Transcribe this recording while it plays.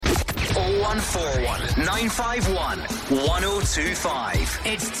0141 951 1025.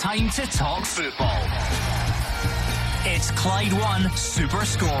 It's time to talk football. It's Clyde One Super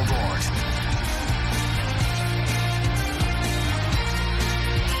Scoreboard.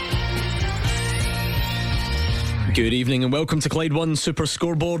 Good evening and welcome to Clyde One Super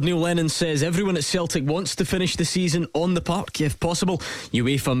Scoreboard. Neil Lennon says everyone at Celtic wants to finish the season on the park if possible.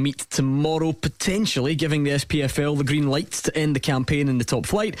 UEFA meet tomorrow, potentially giving the SPFL the green light to end the campaign in the top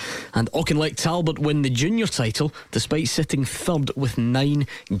flight. And Auchinleck Talbot win the junior title despite sitting third with 9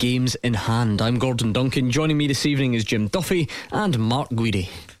 games in hand. I'm Gordon Duncan. Joining me this evening is Jim Duffy and Mark Guidi.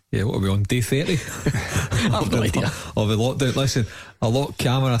 Yeah, what are we on, day 30? I've no idea. Of the lockdown. Listen, a lot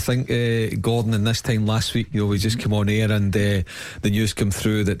calmer, I think, Gordon, and this time last week, we just came on air and the news came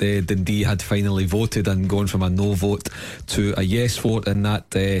through that Dundee had finally voted and gone from a no vote to a yes vote, and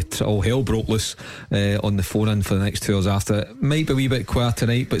that all hell broke loose on the phone in for the next 2 hours after. It might be a wee bit quiet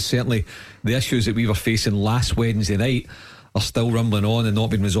tonight, but certainly the issues that we were facing last Wednesday night are still rumbling on and not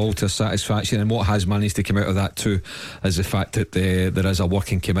been resolved to satisfaction. And what has managed to come out of that too is the fact that there is a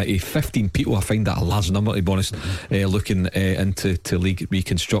working committee, 15 people. I find that a large number, to be honest, looking into league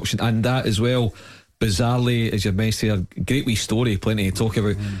reconstruction. And that as well, bizarrely, as you mentioned, a great wee story, plenty to talk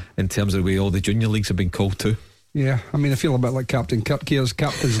about in terms of the way all the junior leagues have been called too. Yeah, I mean, I feel a bit like Captain Kirk's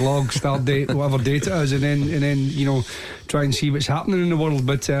captain's log, start date, whatever date it is, and then try and see what's happening in the world.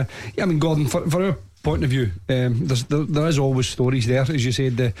 But yeah, I mean, Gordon, for our point of view, there is always stories there. As you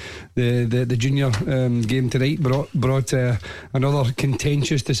said, the junior game tonight brought another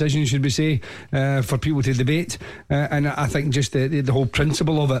contentious decision, should we say, for people to debate, and I think just the whole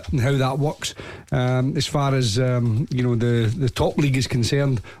principle of it and how that works, as far as the top league is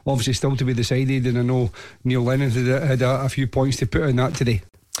concerned, obviously still to be decided. And I know Neil Lennon had a few points to put on that today.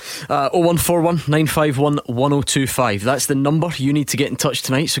 0141 951 1025. That's the number you need to get in touch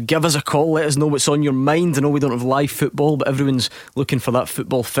tonight. So give us a call, let us know what's on your mind. I know we don't have live football, but everyone's looking for that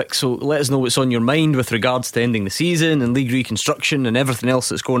football fix. So let us know what's on your mind with regards to ending the season and league reconstruction and everything else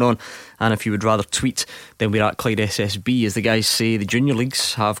that's going on. And if you would rather tweet, then we're at Clyde SSB. As the guys say, the junior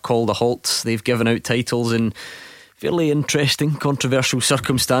leagues have called a halt. They've given out titles in fairly interesting, controversial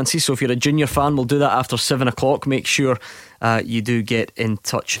circumstances. So if you're a junior fan, we'll do that after 7 o'clock. Make sure you do get in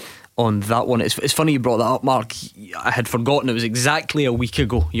touch on that one. It's funny you brought that up, Mark. I had forgotten it was exactly a week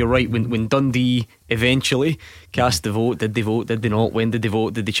ago. You're right, when Dundee eventually cast the vote. Did they vote? Did they not? When did they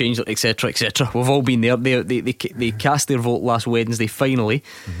vote? Did they change it? Etc, etc. We've all been there. They cast their vote last Wednesday finally.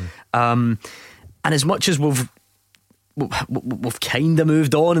 And as much as we've kind of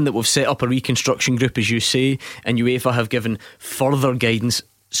moved on and that we've set up a reconstruction group, as you say, and UEFA have given further guidance,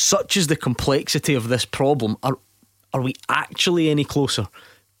 such as the complexity of this problem, are we actually any closer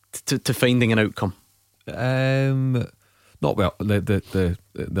to finding an outcome? Not well. The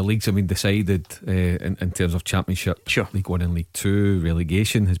leagues have been decided in terms of Championship, sure. League 1 and League 2.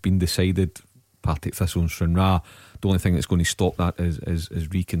 Relegation has been decided. Partick Thistle and Stranraer. The only thing that's going to stop that is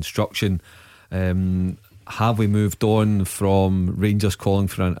reconstruction. Have we moved on from Rangers calling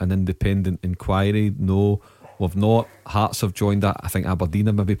for an independent inquiry? No, we've not. Hearts have joined that. I think Aberdeen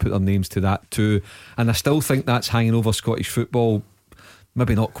have maybe put their names to that too. And I still think that's hanging over Scottish football.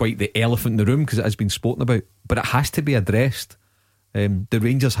 Maybe not quite the elephant in the room because it has been spoken about, but it has to be addressed. The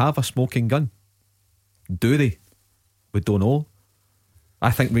Rangers have a smoking gun. Do they? We don't know.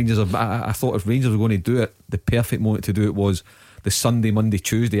 I think Rangers I thought if Rangers were going to do it, the perfect moment to do it was the Sunday, Monday,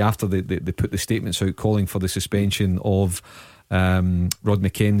 Tuesday after they put the statements out calling for the suspension of Rod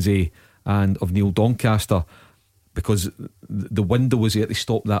McKenzie and of Neil Doncaster, because the window was there to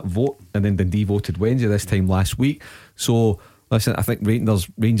stop that vote, and then Dundee voted Wednesday this time last week. So listen, I think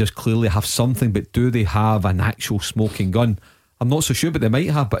Rangers clearly have something, but do they have an actual smoking gun? I'm not so sure, but they might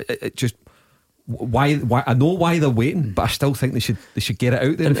have. But it just why I know why they're waiting, but I still think they should get it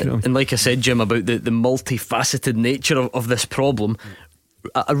out there. And like I said, Jim, about the multifaceted nature of this problem,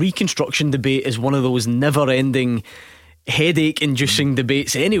 a reconstruction debate is one of those never-ending, headache-inducing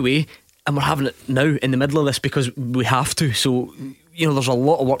debates anyway, and we're having it now in the middle of this because we have to. So there's a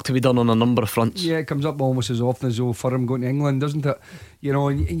lot of work to be done on a number of fronts. Yeah, it comes up almost as often as for him going to England, doesn't it?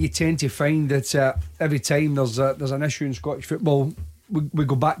 And you tend to find that every time there's an issue in Scottish football, we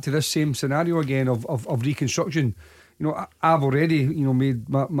go back to this same scenario again of reconstruction. I've already made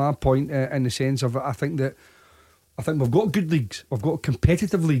my point in the sense of I think we've got good leagues, we've got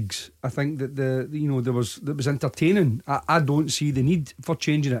competitive leagues. I think that that was entertaining. I don't see the need for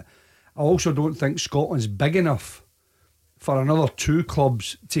changing it. I also don't think Scotland's big enough for another 2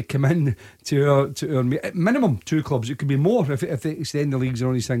 clubs to come in to our minimum 2 clubs. It could be more if they extend the leagues and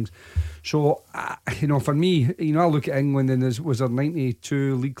all these things. So for me, I look at England and was there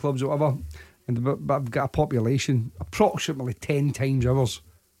 92 league clubs or whatever, but I've got a population approximately 10 times ours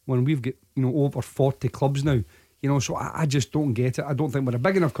when we've got over 40 clubs now. So I just don't get it. I don't think we're a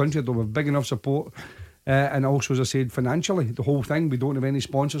big enough country. I don't have big enough support. And also, as I said, financially, the whole thing, we don't have any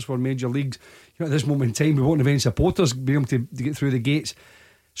sponsors for major leagues. At this moment in time, we won't have any supporters being able to get through the gates.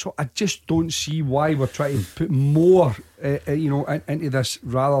 So I just don't see why we're trying to put more into this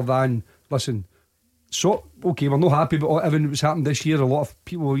rather than listen. So okay, we're not happy about everything that's happened this year. A lot of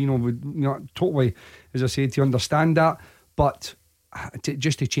people would totally, as I said, to understand that, but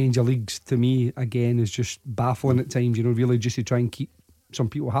just to change the leagues, to me again, is just baffling at times. Really just to try and keep some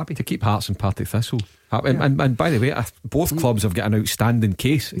people happy, to keep Hearts and Partick Thistle happy. And by the way, both clubs have got an outstanding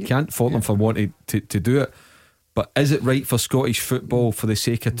case. You can't fault them for wanting to do it. But is it right for Scottish football, for the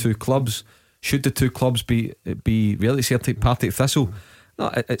sake of 2 clubs? Should the 2 clubs be really Celtic, Partick Thistle?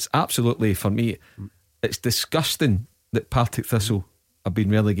 No, it's absolutely, for me, it's disgusting that Partick Thistle have been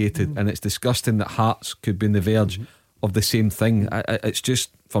relegated, and it's disgusting that Hearts could be on the verge of the same thing. It's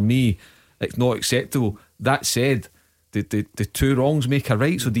just, for me, it's not acceptable. That said, the 2 wrongs make a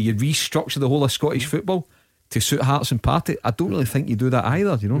right. So do you restructure the whole of Scottish football to suit Hearts and Partick? I don't really think you do that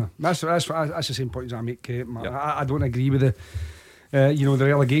either. No, that's the same point as I make. I don't agree with the the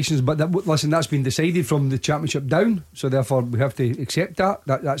relegations, but listen, that's been decided from the Championship down, so therefore we have to accept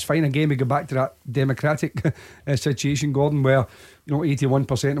that's fine. Again, we go back to that democratic situation, Gordon, where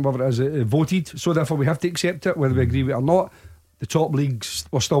 81% or whatever it is voted, so therefore we have to accept it whether we agree with it or not. The top leagues,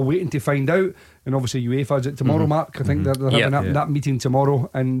 we're still waiting to find out, and obviously UEFA is it tomorrow, Mark? I think they're having that meeting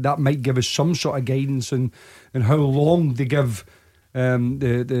tomorrow, and that might give us some sort of guidance in how long they give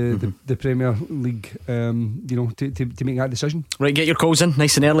the Premier League to make that decision. Right, get your calls in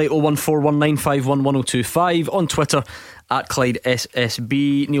nice and early. 01419511025 on Twitter at Clyde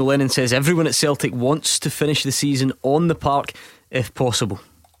SSB. Neil Lennon says everyone at Celtic wants to finish the season on the park if possible.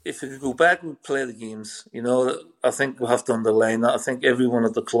 If we could go back and play the games, I think we'll have to underline that. I think everyone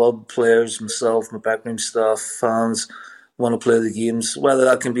at the club, players, myself, my backroom staff, fans, want to play the games. Whether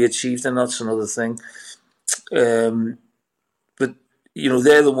that can be achieved or not is another thing. But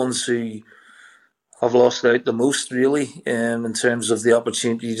they're the ones who have lost out the most, really, in terms of the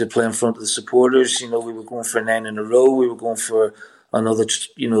opportunity to play in front of the supporters. We were going for 9 in a row. We were going for another,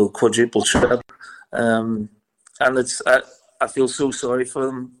 quadruple treble. And it's... I feel so sorry for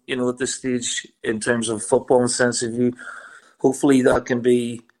them, at this stage in terms of football and sense of view. Hopefully that can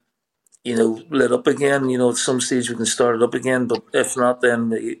be, lit up again. At some stage we can start it up again. But if not,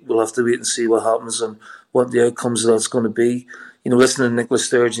 then we'll have to wait and see what happens and what the outcomes of that's going to be. Listening to Nicola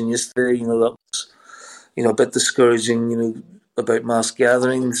Sturgeon yesterday, that was, a bit discouraging, about mass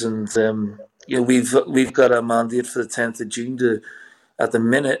gatherings. And, we've got a mandate for the 10th of June at the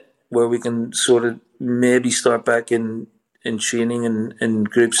minute, where we can sort of maybe start back in training in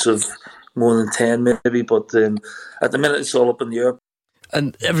groups of more than 10 maybe, but at the minute it's all up in the air.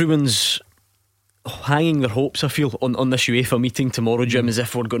 And everyone's hanging their hopes, I feel, on this UEFA meeting tomorrow, Jim, as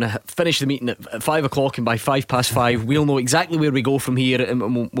if we're going to finish the meeting at 5 o'clock, and by 5:05 we'll know exactly where we go from here,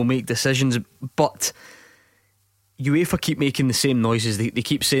 and we'll make decisions. But UEFA keep making the same noises. They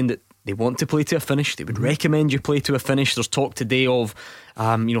keep saying that they want to play to a finish. They would recommend you play to a finish. There's talk today of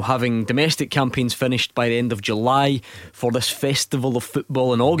having domestic campaigns finished by the end of July for this festival of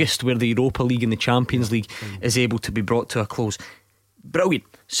football in August, where the Europa League and the Champions League is able to be brought to a close. Brilliant,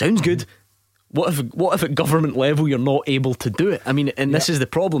 sounds good. What if at government level you're not able to do it? I mean, and this is the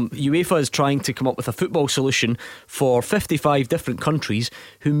problem. UEFA is trying to come up with a football solution for 55 different countries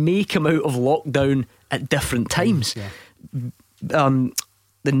who may come out of lockdown at different times.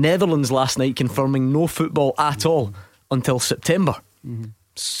 The Netherlands last night confirming no football at all until September.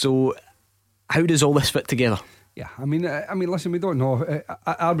 So how does all this fit together? Yeah, I mean, listen, we don't know.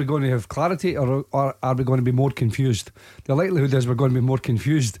 Are we going to have clarity, or are we going to be more confused? The likelihood is we're going to be more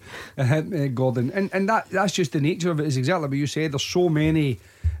confused, Gordon. And that's just the nature of it. Is exactly what you said. There's so many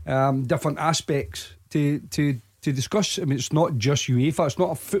different aspects to discuss. I mean, it's not just UEFA. It's not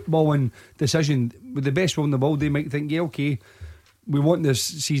a footballing decision. With the best will in the world, they might think, yeah, okay, we want this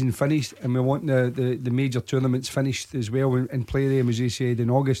season finished, and we want the major tournaments finished as well, and play them, as you said, in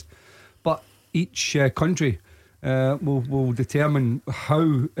August. But each country will determine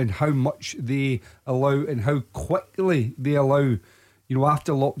how and how much they allow, and how quickly they allow,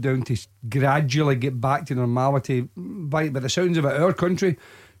 after lockdown, to gradually get back to normality. By the sounds of it, our country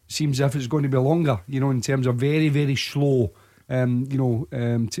seems as if it's going to be longer, in terms of very, very slow,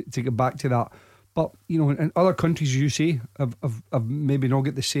 to get back to that. But in other countries, as you say, have maybe not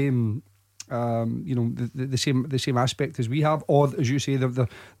got the same, the same aspect as we have, or as you say,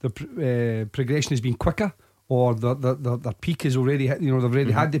 the progression has been quicker, or the peak is already hit. They've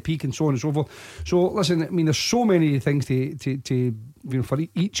already had the peak, and so on and so forth. So listen, I mean, there's so many things to for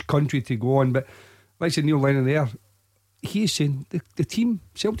each country to go on. But like I said, Neil Lennon there, he's saying the team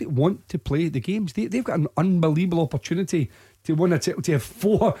Celtic want to play the games. They've got an unbelievable opportunity to win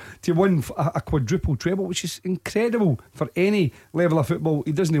to win a quadruple treble, which is incredible for any level of football.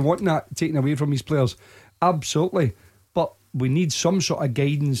 He doesn't want that taken away from his players, absolutely. But we need some sort of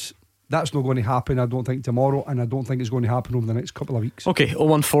guidance. That's not going to happen, I don't think, tomorrow, and I don't think it's going to happen over the next couple of weeks. Okay,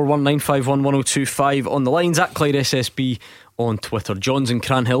 01419511025 on the lines, at Clyde SSB on Twitter. John's in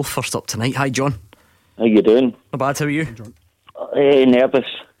Cranhill first up tonight. Hi, John. How you doing? Not bad, how are you? Nervous.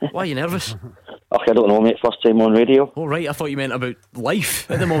 Why are you nervous? I don't know, mate. First time on radio. Oh, right, I thought you meant about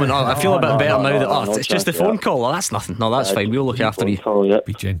life at the moment. I feel a bit better now that it's just a phone call. Oh, that's nothing. No, that's fine. We'll look after you. Call, yeah.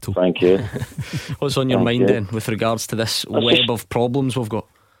 Be gentle. Thank you. What's on your mind then with regards to this web of problems we've got?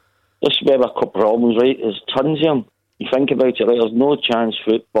 This web of problems, right? There's tons of them. You think about it, right? There's no chance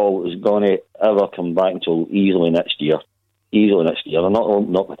football is going to ever come back until easily next year. They're not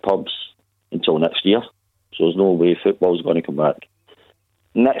opening up the pubs until next year. So there's no way football's going to come back.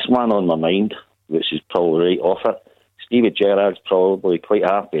 Next man on my mind, which is probably right off it, Stevie Gerrard's probably quite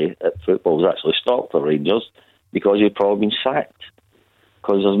happy that football's actually stopped for Rangers, because he'd probably been sacked.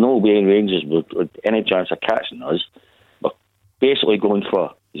 Because there's no way Rangers would any chance of catching us. But basically going for,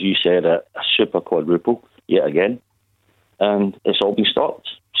 as you said, a super quadruple yet again, and it's all been stopped.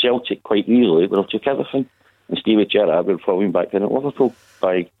 Celtic quite easily would have took everything, and Stevie Gerrard would have probably been back in at Liverpool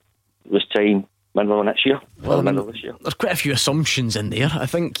by this time. Middle of next year, middle of this year. There's quite a few assumptions in there. I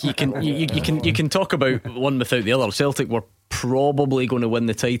think you can talk about one without the other. Celtic were probably going to win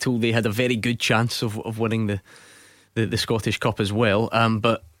the title. They had a very good chance of winning the Scottish Cup as well.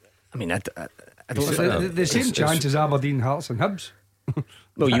 But I mean, I don't. The same chance as Aberdeen, Hearts, and Hibs.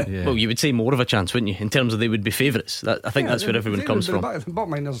 Well, you would say more of a chance, wouldn't you? In terms of they would be favourites. I think that's where everyone comes from.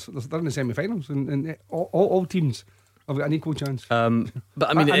 Bottom line is they're in the semi-finals, and all teams have got an equal chance. But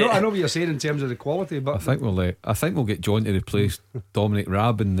I mean, I know what you're saying in terms of the quality, but I think we'll get John to replace Dominic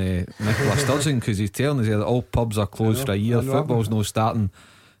Raab and Nicola Sturgeon, because he's telling us that all pubs are closed for a year. Football's no starting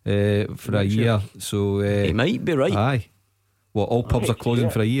for a year, so he might be right. Aye. Well, all pubs are closing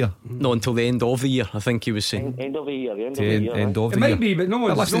for a year. No, until the end of the year, I think he was saying. End of the year. It might be, but no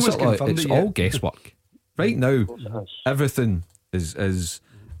one's confirmed it's it all yet. guesswork. Right now, everything is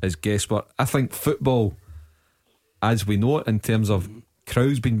guesswork. I think football, as we know it, in terms of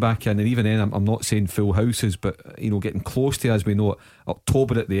crowds being back in, and even then, I'm not saying full houses, but getting close to, as we know it,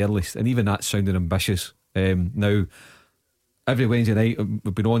 October at the earliest, and even that sounded ambitious. Now, every Wednesday night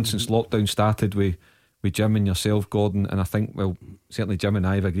we've been on since lockdown started with Jim and yourself, Gordon, and I think, well, certainly Jim and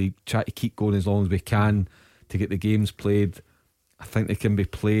I have agreed, try to keep going as long as we can to get the games played. I think they can be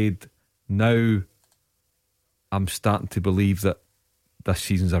played now. I'm starting to believe that this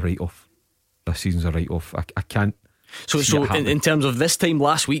season's a write-off. I can't. So in terms of this time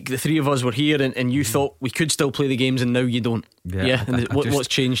last week, the three of us were here, and you thought we could still play the games, and now you don't. Yeah. And what's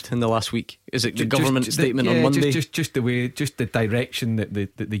changed in the last week? Is it the government statement on Monday? Just the way, just the direction that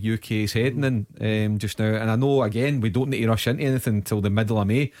the UK is heading in just now. And I know, again, we don't need to rush into anything until the middle of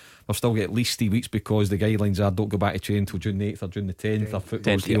May. We've still got at least 3 weeks, because the guidelines are don't go back to training until June the 8th or June the 10th or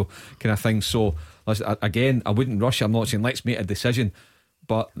football kind of thing. So listen, again, I wouldn't rush. I'm not saying let's make a decision,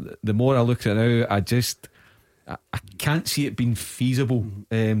 but the more I look at it now, I can't see it being feasible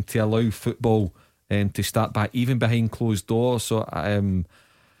to allow football to start back, even behind closed doors. So and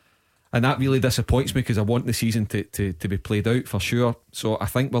that really disappoints me, because I want the season to be played out for sure. So I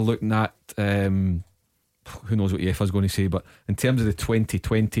think we're looking at who knows what UEFA's going to say, but in terms of the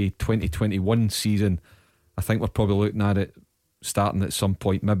 2020-2021 season, I think we're probably looking at it starting at some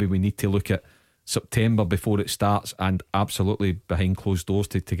point. Maybe we need to look at September before it starts, and absolutely behind closed doors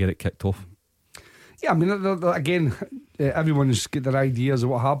to get it kicked off. Yeah, I mean, again, everyone's got their ideas of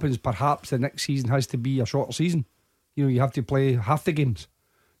what happens. Perhaps the next season has to be a shorter season. You have to play half the games,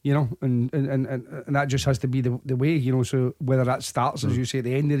 and that just has to be the way, so whether that starts, as you say, at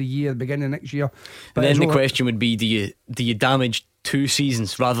the end of the year, the beginning of next year. But then the question would be, do you damage 2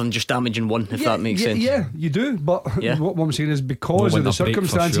 seasons rather than just damaging one, if that makes sense? Yeah, you do. But what I'm saying is, because of the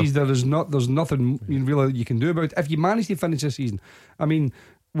circumstances, there's nothing really you can do about it. If you manage to finish the season, I mean,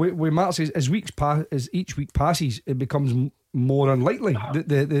 we Mark says, as each week passes, it becomes more unlikely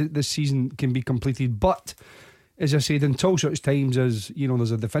that the season can be completed. But as I said, until such times as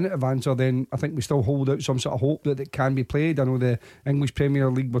there's a definitive answer, then I think we still hold out some sort of hope that it can be played. I know the English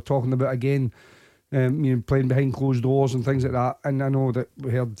Premier League were talking about again playing behind closed doors and things like that. And I know that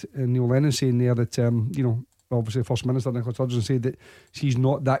we heard Neil Lennon saying there that obviously First Minister Nicola Sturgeon said that she's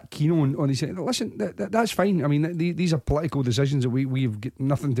not that keen on he said, listen, that's fine. I mean, these are political decisions that we've got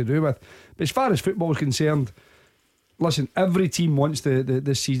nothing to do with. But as far as football is concerned, listen, every team wants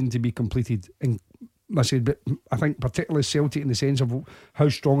this season to be completed. And I said, but I think particularly Celtic in the sense of how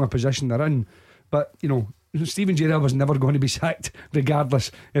strong a position they're in. But Steven Gerrard was never going to be sacked,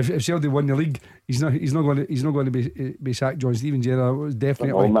 regardless. If Celtic won the league, he's not going to be sacked. John Steven Gerrard was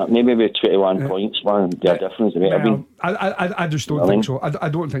definitely. Maybe with 21 points, man. The difference. I just don't think so. I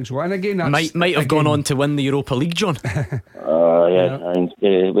don't think so. And again, that's, might have gone on to win the Europa League, John. And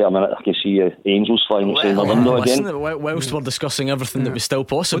wait a minute, I can see Angels flying outside the window again. Whilst we're discussing everything that was still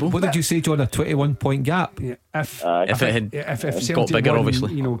possible. What did you say, John? A 21-point gap? Yeah, if Celtic got bigger, won,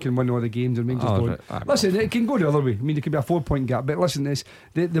 obviously, can win all the games and Rangers don't. Right. Listen, it can go the other way. I mean, it could be a 4-point gap, but listen,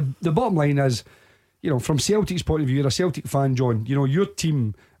 the bottom line is, from Celtic's point of view, you're a Celtic fan, John. Your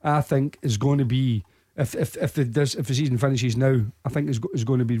team, I think, is going to be, if the season finishes now, I think is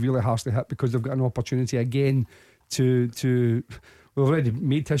going to be really harshly hit, because they've got an opportunity again to we've already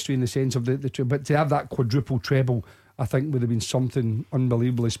made history in the sense of the but to have that quadruple treble, I think would have been something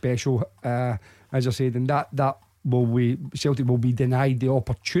unbelievably special, as I said, and that Celtic will be denied the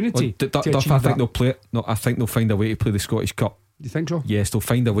opportunity to achieve I think that. they'll play it. No, I think they'll find a way to play the Scottish Cup. Do you think so? Yes, they'll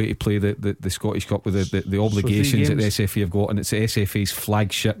find a way to play the Scottish Cup with the obligations that the SFA have got, and it's the SFA's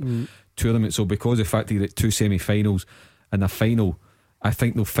flagship tournament. So because of the fact that you get 2 semi-finals and a final, I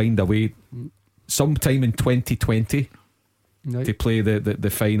think they'll find a way sometime in 2020 to play the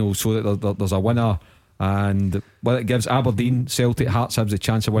final, so that there's a winner. And it gives Aberdeen, Celtic, Hearts have the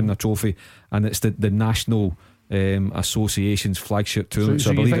chance of winning a trophy, and it's the national association's flagship tournament.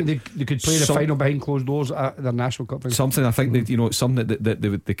 So I believe you think they could play the final behind closed doors at their national cup final? Something I think that it's something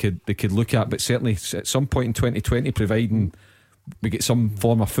that they could look at, but certainly at some point in 2020, providing we get some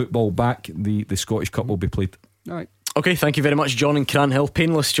form of football back, the Scottish Cup will be played. All right. Okay, thank you very much, John in Cranhill.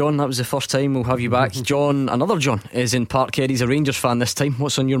 Painless, John. That was the first time we'll have you back. John, another John, is in Parkhead. He's a Rangers fan this time.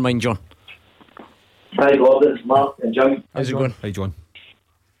 What's on your mind, John? Hi, Gordon. It's Mark and Jim. How's it going? Hi, John.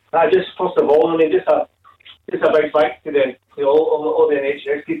 Just first of all, just a big thanks to all the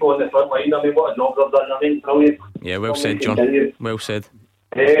NHS people on the front line. What a job they've done. Brilliant. Yeah, well said, John. Well said.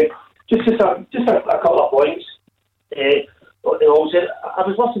 Just a couple of points. Also, I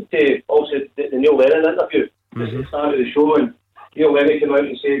was listening to the Neil Lennon interview at the start of the show, and Neil Lennon came out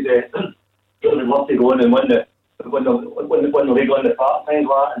and says he would love to go on and win the league on the part times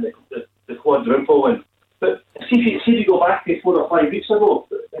like that, and the quadruple. But see if you go back to 4 or 5 weeks ago,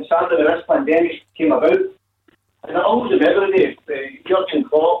 and starting when this pandemic came about, and I always remember Jurgen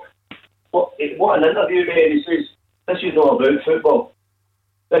Klopp, what an interview he made. He says, this is not about football,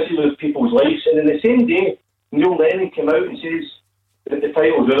 this is about people's lives. And in the same day, Neil Lennon came out and says that the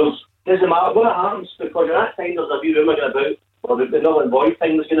title's ours. Doesn't matter what happens, because at that time there's a wee rumour going about, or the Null and Void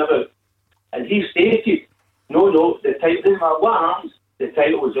thing was going about, and he stated, no, the title doesn't matter what happens, the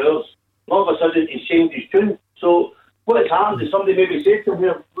title is ours. And all of a sudden he's changed his tune. So what has happened is somebody maybe said to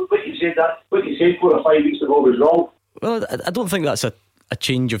him, what you said 4 or 5 weeks ago was wrong. Well, I don't think that's a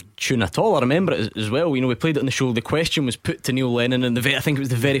change of tune at all. I remember it as well. We played it on the show. The question was put to Neil Lennon, and I think it was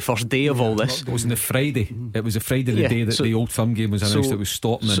the very first day of all this. It was on the Friday. It was the Friday, the day that the Old Firm game was announced. It was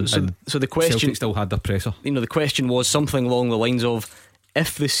stopping, so the question, Celtic still had their presser. The question was something along the lines of,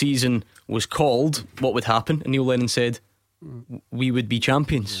 if the season was called, what would happen? And Neil Lennon said, we would be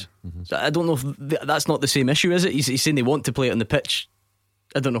champions. So I don't know if that's not the same issue, is it? He's saying they want to play it on the pitch.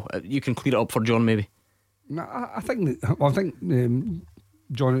 I don't know. You can clear it up for John, maybe. No, I think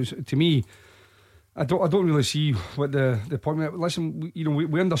John, to me, I don't really see what the point is. Listen,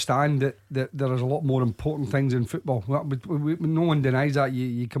 we understand that there is a lot more important things in football. No one denies that.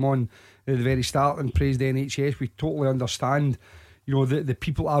 You come on at the very start and praise the NHS. We totally understand. The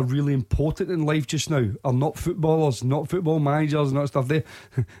people are really important in life just now are not footballers, not football managers, not stuff.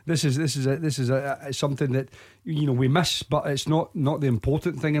 This is something that we miss, but it's not the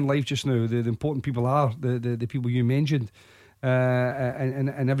important thing in life just now. The important people are the people you mentioned,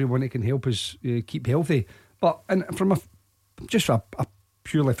 and everyone that can help us keep healthy. But from a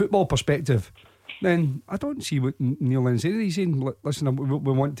purely football perspective, then I don't see what Neil Lennon said. He's saying, listen,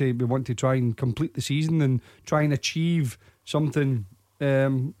 we want to try and complete the season and try and achieve something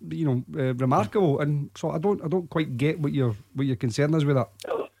remarkable, and so I don't quite get what your concern is with that.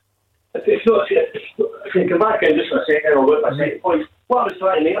 If you come back in just for a second, I'll look at my second point. What I was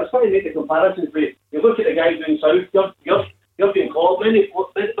trying to make the comparisons with, you look at the guys down south, you're being called many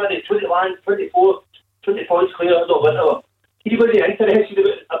 21, 24, 20 points clear or whatever. He wasn't interested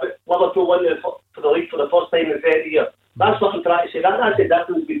about Liverpool winning for the that's the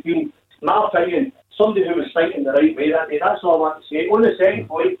difference between my opinion, somebody who was fighting the right way that day. That's all I want to say. On the second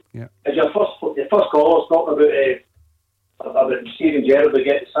point, is your first caller's talking about Steven Gerrard will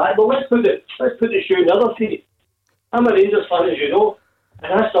get sacked. Well, let's put the shoe in the other feet. I'm a Rangers fan, as you know,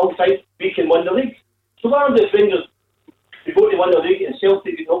 and I still think we can win the league. So why are the Rangers to go to win the league and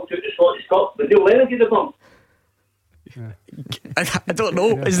Celtic get knocked out the Scottish Cup, but Neil Lennon get the bump? I don't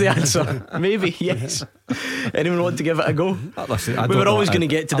know is the answer. Maybe, yes. Anyone want to give it a go? Listen, we were always going to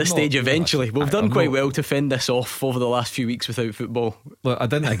get to this stage eventually. We've done quite well to fend this off over the last few weeks without football. Look, I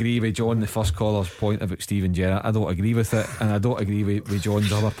didn't agree with John, the first caller's point about Steven Gerrard. I don't agree with it, and I don't agree with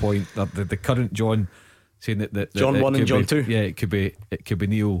John's other point, that the current John saying that John 1 and John 2. Yeah, it could be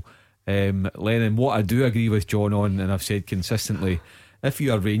Neil Lennon. What I do agree with John on, and I've said consistently, if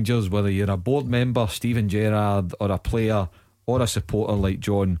you are Rangers, whether you're a board member, Steven Gerrard, or a player or a supporter like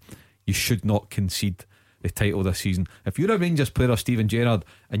John, you should not concede the title this season. If you're a Rangers player, Steven Gerrard,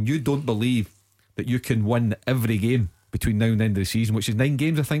 and you don't believe that you can win every game between now and the end of the season, which is 9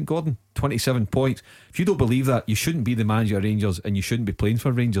 games, I think, Gordon, 27 points, if you don't believe that, you shouldn't be the manager of Rangers, and you shouldn't be playing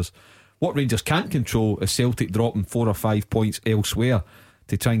for Rangers. What Rangers can't control is Celtic dropping 4 or 5 points elsewhere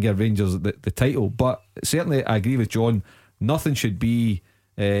to try and give Rangers the title. But certainly I agree with John, nothing should be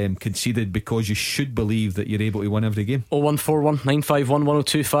conceded, because you should believe that you're able to win every game. 0141 951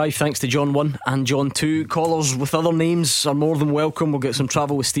 1025. Thanks to John 1 and John 2. Callers with other names are more than welcome. We'll get some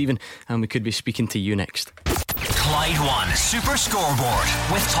travel with Stephen, and we could be speaking to you next. Clyde 1 Super Scoreboard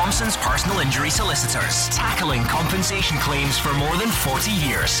with Thompson's personal injury solicitors, tackling compensation claims for more than 40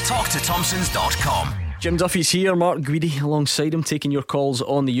 years. Talk to Thompsons.com. Jim Duffy's here, Mark Guidi alongside him, taking your calls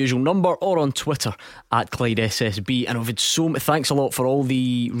on the usual number or on Twitter at Clyde SSB. And I've had thanks a lot for all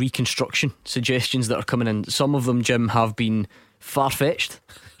the reconstruction suggestions that are coming in. Some of them, Jim, have been far-fetched,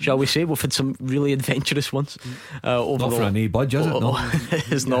 shall we say. We've had some really adventurous ones. Not for an A Budge, is it? No,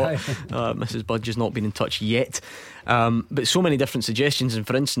 it's not. Mrs. Budge has not been in touch yet. But so many different suggestions. And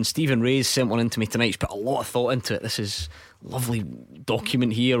for instance, Stephen Ray's sent one in to me tonight. He's put a lot of thought into it. This is a lovely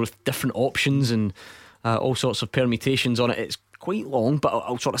document here with different options and all sorts of permutations on it. It's quite long, but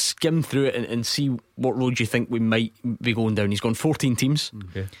I'll sort of skim through it and see what road you think we might be going down. He's gone 14 teams,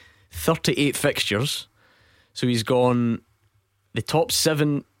 38 fixtures. So he's gone the top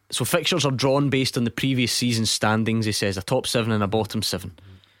 7. So fixtures are drawn based on the previous season's standings. He says a top 7 and a bottom 7.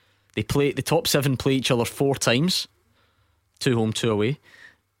 The top 7 play each other 4 times, 2 home, 2 away.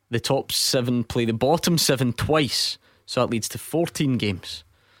 The top 7 play the bottom 7 twice, so that leads to 14 games.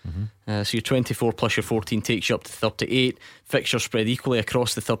 So your 24 plus your 14 takes you up to 38. Fixtures spread equally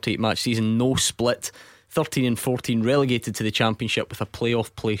across the 38 match season, no split. 13 and 14 relegated to the Championship with a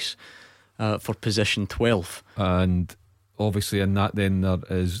playoff place for position 12. And obviously in that then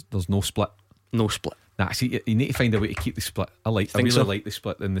there's no split. No split. Nah, see, you need to find a way to keep the split. I really like the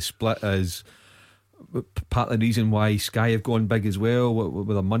split, and the split is part of the reason why Sky have gone big as well.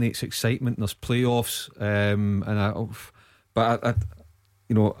 With their money, it's excitement, and there's playoffs,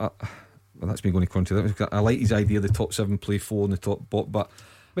 that's me going to contradict that. I like his idea the top 7 play 4 and the top but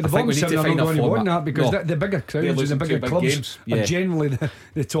the bottom 7 are not going to want that, because the bigger crowds and the bigger clubs are generally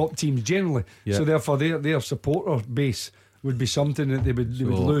the top teams generally. So therefore their supporter base would be something that they would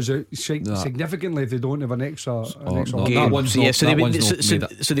lose out significantly if they don't have an extra game.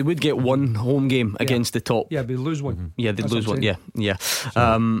 So they would get one home game against the top. Yeah, they lose one. Yeah, they'd lose one. Yeah.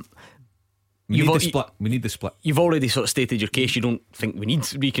 We need the split. You've already sort of stated your case. You don't think we need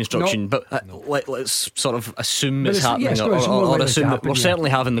reconstruction, but let's sort of assume it's happening, or assume that we're certainly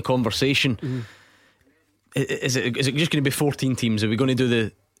having the conversation. Is it just going to be 14 teams? Are we going to do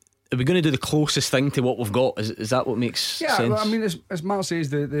the closest thing to what we've got? Is that what makes sense? Well, I mean, as Mark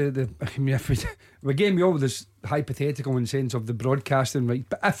says, if we gave me all this hypothetical in sense of the broadcasting right,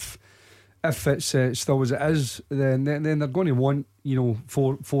 but if it's still as it is, then they're going to want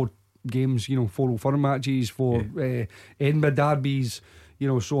four games, 404 matches, 4 Edinburgh derbies,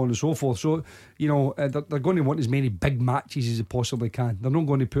 so on and so forth. So they're going to want as many big matches as they possibly can. They're not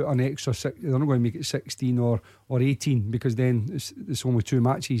going to put an extra they're not going to make it 16 or 18, because then it's only 2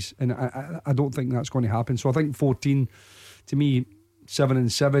 matches, and I don't think that's going to happen. So I think 14, to me, 7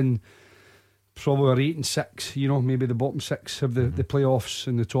 and 7, probably, or 8 and 6, maybe the bottom 6 have the playoffs,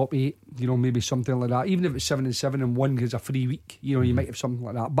 and the top 8, maybe something like that. Even if it's 7 and 7 and 1 is a free week, you might have something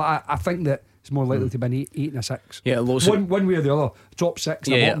like that. But I think that it's more likely to be an 8 and a 6. Yeah, one way or the other. Top 6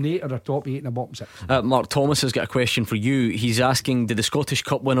 and a bottom 8, or a top 8 and a bottom 6. Mark Thomas has got a question for you. He's asking, did the Scottish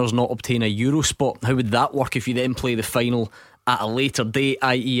Cup winners not obtain a Euro spot? How would that work if you then play the final at a later date,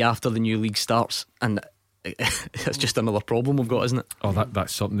 i.e. after the new league starts? And it's just another problem we've got, isn't it?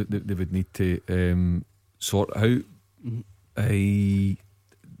 That's something that they would need to sort out. The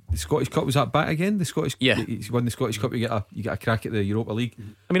Scottish Cup, was that back again? The Scottish, he's won the Scottish Cup. You get a crack at the Europa League.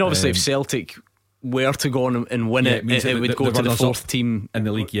 I mean, obviously, if Celtic were to go on and win it would go to the fourth team in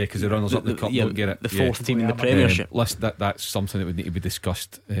the league. Yeah, because the runners up the cup don't get it. The fourth team in the Premiership. That's something that would need to be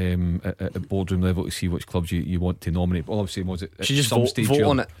discussed at the boardroom level to see which clubs you want to nominate. Well, obviously, was it? Should just vote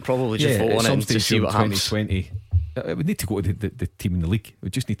on it. Probably just vote on it and just see what happens. 2020. It would need to go to the team in the league. We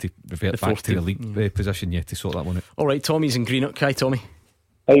just need to revert back to the league position, to sort that one out. Alright, Tommy's in Greenock. Hi, Tommy.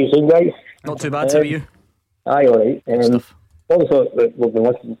 How you doing, guys? Not too bad, how are you? Aye, alright. Stuff. Obviously, we've been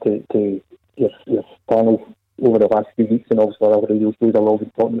listening to your panel over the last few weeks, and obviously our radio shows are all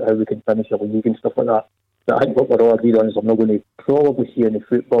been talking about how we can finish a league and stuff like that. But I think what we're all agreed on is I'm not going to probably see any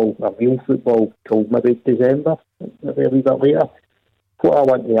football, a real football, till maybe December, maybe a wee bit later. What I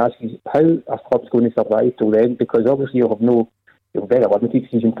want to ask is how a club's going to survive till then, because obviously you'll have very limited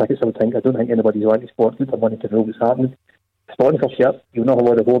season tickets. I don't think anybody's on to sport with the money to know what's happening. Sponsorship, you'll not have a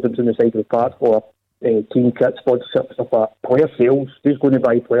lot of hoardings on the side of the park, or team kit sponsorship, stuff like that. Player sales, who's going to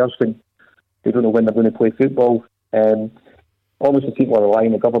buy players when they don't know when they're going to play football? Obviously people are relying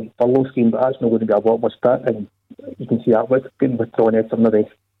on the government furlough scheme, but that's not going to be a bottomless pit, and you can see that getting withdrawn after maybe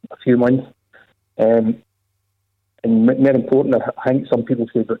a few months. And more important, I think some people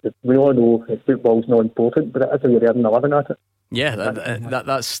say that we all know that football's not important, but it is if you're earning a living at it. Yeah,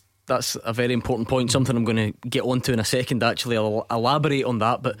 that's a very important point. Something I'm going to get onto in a second. Actually, I'll elaborate on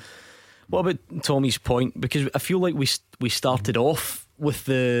that. But what about Tommy's point? Because I feel like we started off with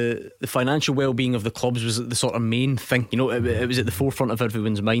the financial well-being of the clubs was the sort of main thing. It was at the forefront of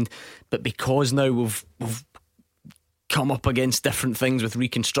everyone's mind. But because now we've come up against different things with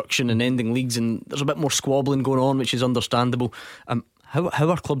reconstruction and ending leagues, and there's a bit more squabbling going on, which is understandable. How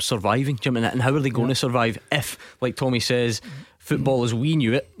are clubs surviving, Jim, and how are they going to survive if, like Tommy says, football as we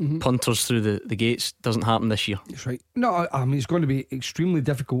knew it, punters through the gates, doesn't happen this year? That's right. No, I mean, it's going to be extremely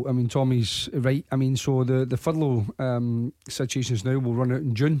difficult. I mean, Tommy's right. I mean, so the furlough situations now will run out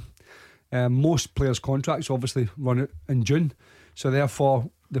in June. Most players' contracts obviously run out in June, so therefore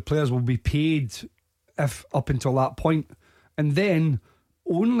the players will be paid if up until that point, and then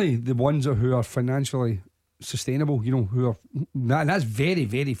only the ones who are financially sustainable, who are, and that's very,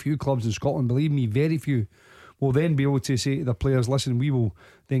 very few clubs in Scotland, believe me, very few, will then be able to say to their players, listen, we will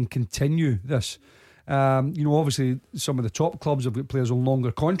then continue this. Obviously some of the top clubs have got players on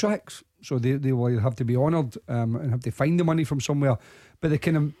longer contracts, so they will have to be honoured and have to find the money from somewhere. But they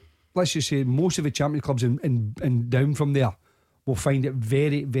kind of, let's just say, most of the champion clubs and down from there will find it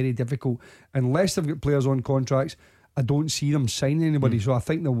very, very difficult. Unless they've got players on contracts, I don't see them signing anybody. So I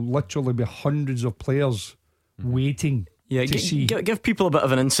think there'll literally be hundreds of players waiting to see. Give people a bit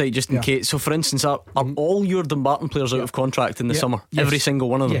of an insight just in case. So for instance, are all your Dumbarton players out of contract in the summer? Yes. Every single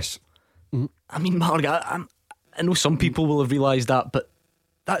one of them? Yes. I mean, Mark, I know some people will have realised that, but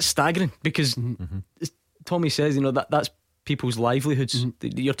that's staggering because as Tommy says, that's people's livelihoods.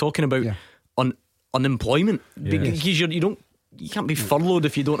 You're talking about unemployment because you can't be furloughed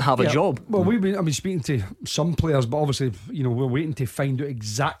if you don't have a job. Well, I've been speaking to some players, but obviously, we're waiting to find out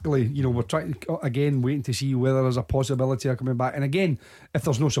exactly. We're trying to, waiting to see whether there's a possibility of coming back. And again, if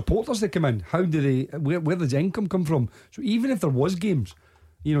there's no supporters that come in, how do they? Where does the income come from? So even if there was games,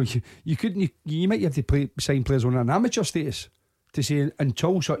 you couldn't. You might have to sign players on an amateur status to say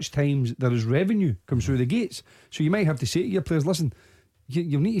until such times there is revenue comes through the gates. So you might have to say to your players, listen,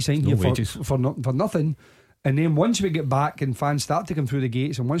 you need to sign here for nothing. And then once we get back and fans start to come through the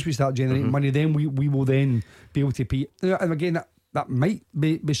gates, and once we start generating money, then we will then be able to pay. And again, that might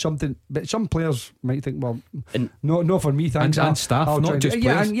be something, but some players might think, well, no for me, thanks. And staff, not just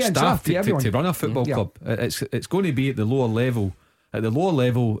players, staff to run a football club. It's going to be at the lower level. At the lower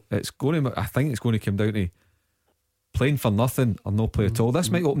level, I think it's going to come down to playing for nothing or no play at all. This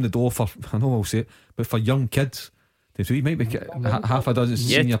might open the door for, I know I'll say it, but for young kids. So you might be half a dozen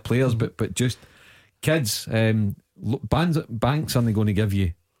senior players, but just kids. Banks aren't going to give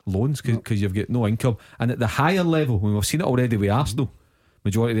you loans because you've got no income. And at the higher level, when we've seen it already with Arsenal,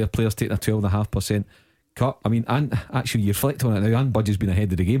 majority of their players taking a 12.5% cut. I mean, and actually you reflect on it now, Anne Budge's been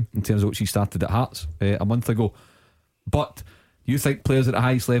ahead of the game in terms of what she started at Hearts a month ago. But you think players at the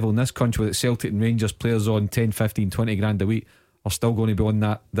highest level in this country, with Celtic and Rangers, players on 10, 15, 20 grand a week, are still going to be on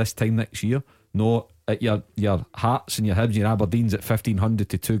that this time next year? No, at your Hearts and your Hibs, your Aberdeens at 1,500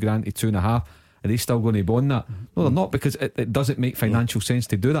 to 2 grand to 2.5. Are they still going to be on that? No, they're not, because it doesn't make financial sense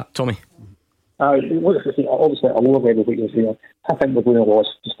to do that. Tommy? Obviously, at a lower level, what you're saying, I think we're going to lose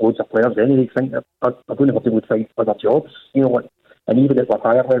just loads of players anyway. I think they're going to have to go fight other jobs. And even at the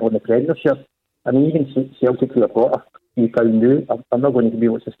higher level in the Premiership, I mean, even Celtic, who have got a few pound new, I'm not going to be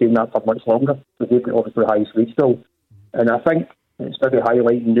able to sustain that for much longer, because they've got obviously the highest wage still. And I think it's maybe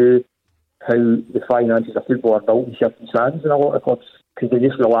highlighting now how the finances of football are built in certain stands in a lot of clubs, because they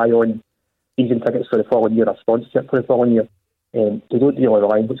just rely on season tickets for the following year or sponsorship for the following year. They don't really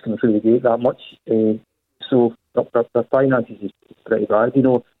rely on what's coming through the gate that much. So their finances is pretty bad, you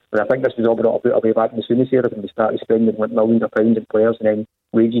know. But I think this was all brought about a way back in the Soonest era when they started spending like millions of pounds on players, and then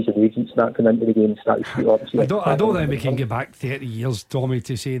wages of agents that come into the game and started to shoot up. I don't think we can get back 30 years, Tommy,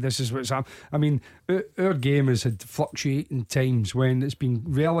 to say this is what's happened. I mean, our game has had fluctuating times when it's been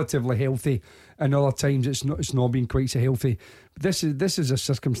relatively healthy, and other times it's not been quite so healthy. This is a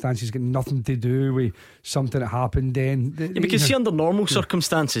circumstance that's got nothing to do with something that happened then. Because see, under normal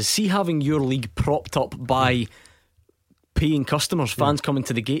circumstances, see having your league propped up by paying customers, fans coming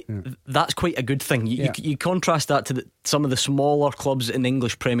to the gate, that's quite a good thing. You contrast that to some of the smaller clubs in the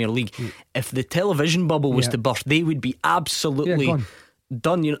English Premier League. If the television bubble was to burst, they would be absolutely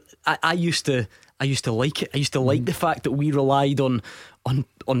done. You know, I used to like it. I used to like the fact that we relied on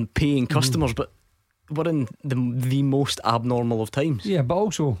paying customers, but we're in the most abnormal of times. Yeah, but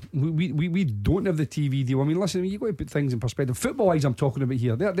also we don't have the TV deal. I mean, listen, you've got to put things in perspective. Football wise, I'm talking about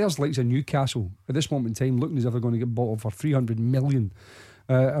here, there's likes of Newcastle at this moment in time looking as if they're going to get bought for 300 million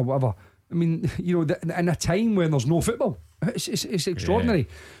or whatever. I mean, you know, in a time when there's no football, it's extraordinary.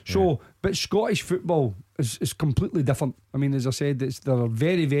 But Scottish football is completely different. I mean, as I said, there are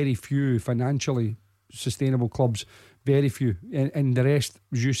very, very few financially sustainable clubs. Very few, and the rest,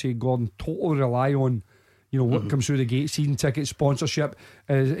 as you say, Gordon, totally rely on, you know, what comes through the gate: season tickets, sponsorship,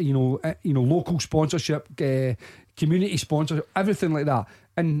 local sponsorship, community sponsorship, everything like that.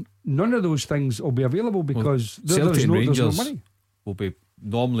 And none of those things will be available because there's no money. We'll be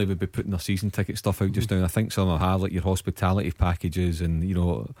putting their season ticket stuff out just now. I think some will have like your hospitality packages and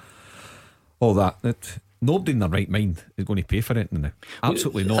all that. Nobody in their right mind is going to pay for it now.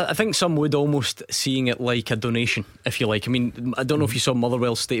 Absolutely not. I think some would almost seeing it like a donation, if you like. I mean, I don't know if you saw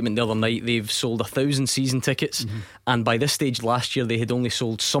Motherwell's statement the other night. They've sold 1,000 season tickets, and by this stage last year they had only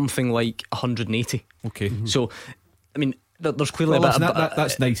sold something like 180. Okay. So, I mean, there's clearly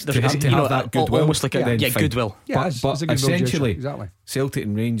that's nice to have that goodwill. Almost like goodwill. Yeah, but essentially, exactly. Celtic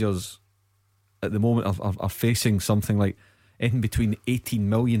and Rangers at the moment are facing something like in between 18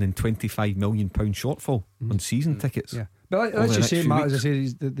 million and 25 million pound shortfall on season tickets. Yeah, but let's just say, Matt, as I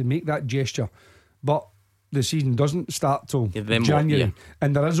said, they make that gesture, but the season doesn't start till January,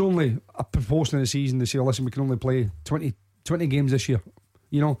 and there is only a proportion of the season. They say, oh, listen, we can only play 20 games this year.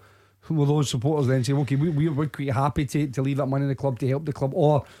 You know, will those supporters then say, okay, we're quite happy to leave that money in the club to help the club,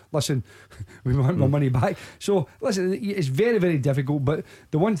 or listen, we want our money back? So listen, it's very, very difficult. But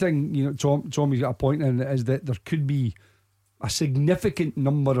the one thing, you know, Tommy's got a point in, is that there could be a significant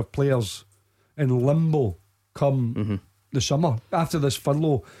number of players in limbo come the summer after this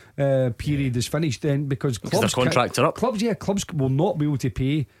furlough period is finished, then because their contracts are up. Clubs will not be able to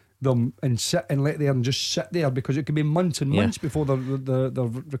pay them and sit and let them just sit there, because it could be months and months before they're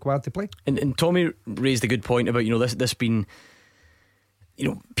required to play. And Tommy raised a good point about, you know, this being, you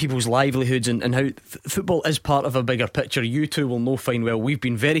know, people's livelihoods and how football is part of a bigger picture. You two will know fine well, we've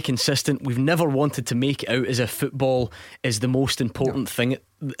been very consistent. We've never wanted to make it out as if football is the most important thing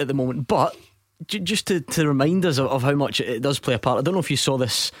at the moment, but just to remind us of how much it does play a part. I don't know if you saw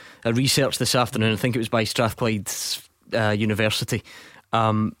this research this afternoon. I think it was by Strathclyde University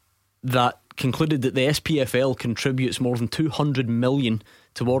that concluded that the SPFL contributes more than 200 million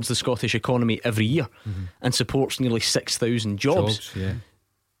towards the Scottish economy every year and supports nearly 6,000 jobs.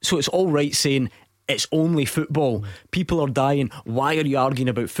 So it's all right saying it's only football, people are dying, why are you arguing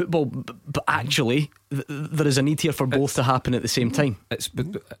about football? But actually there is a need here for both to happen at the same time.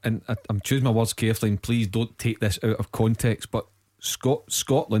 And I'm choosing my words carefully, and please don't take this out of context, but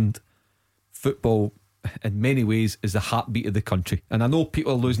Scotland football in many ways is the heartbeat of the country. And I know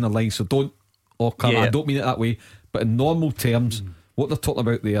people are losing their lives, so don't I don't mean it that way, but in normal terms, what they're talking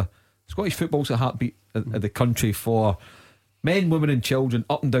about there, Scottish football's a heartbeat of the country for men, women and children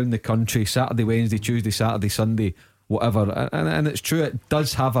up and down the country, Saturday, Wednesday, Tuesday, Saturday, Sunday, whatever. And it's true, it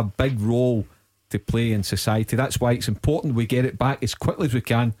does have a big role to play in society. That's why it's important we get it back as quickly as we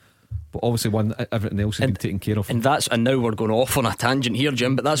can, but obviously everything else has been taken care of. And now we're going off on a tangent here,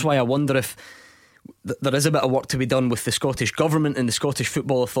 Jim, but that's why I wonder if there is a bit of work to be done with the Scottish Government and the Scottish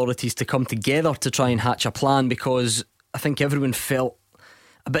football authorities to come together to try and hatch a plan, because I think everyone felt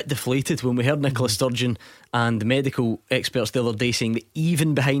a bit deflated when we heard Nicola Sturgeon and the medical experts the other day saying that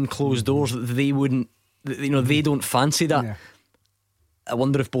even behind closed doors they wouldn't, you know, they don't fancy that. I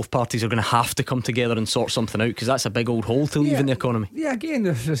wonder if both parties are going to have to come together and sort something out, because that's a big old hole to leave in the economy. Yeah, again,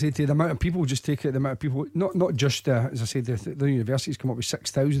 as I say, to the amount of people, just take it, the amount of people, not just as I said, the universities come up with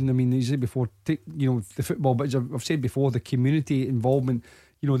 6,000. I mean, easily before, take, the football, but as I've said before, the community involvement,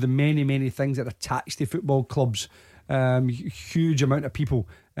 the many things that are attached to football clubs. Huge amount of people,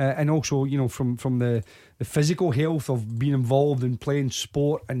 and also from the physical health of being involved in playing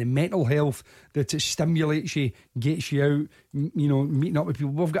sport, and the mental health that it stimulates you, gets you out, meeting up with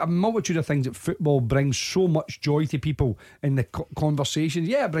people. We've got a multitude of things that football brings so much joy to people in the conversations.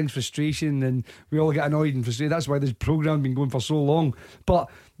 Yeah, it brings frustration, and we all get annoyed and frustrated. That's why this program's been going for so long. But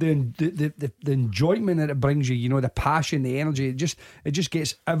the enjoyment that it brings you, the passion, the energy, it just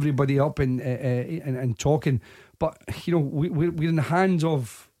gets everybody up and talking. But we're in the hands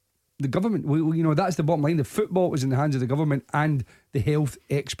of the government. That's the bottom line. The football is in the hands of the government and the health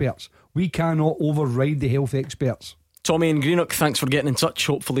experts. We cannot override the health experts. Tommy and Greenock, thanks for getting in touch.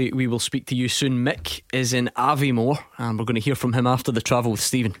 Hopefully we will speak to you soon. Mick is in Aviemore, and we're going to hear from him after the travel with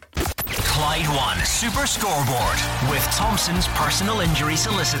Stephen. Clyde One Super Scoreboard with Thompson's personal injury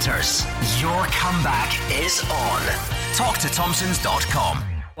solicitors. Your comeback is on. Talk to Thompsons.com.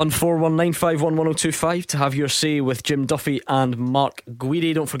 1419511025 to have your say with Jim Duffy and Mark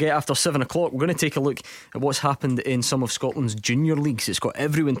Guidi. Don't forget, after 7 o'clock we're going to take a look at what's happened in some of Scotland's junior leagues. It's got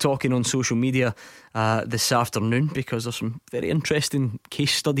everyone talking on social media this afternoon, because there's some very interesting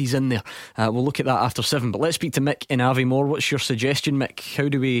case studies in there. We'll look at that after 7. But let's speak to Mick in Aviemore. What's your suggestion, Mick? How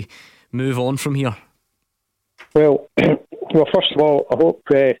do we move on from here? Well, first of all, I hope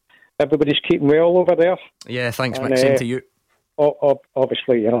everybody's keeping well over there. Yeah, thanks, Mick. Same to you.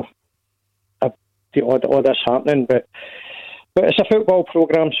 Obviously, all this happening, but it's a football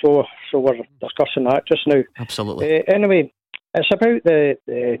programme, so we're discussing that just now. Absolutely. Anyway, it's about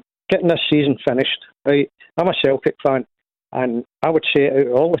the getting this season finished, right? I'm a Celtic fan, and I would say out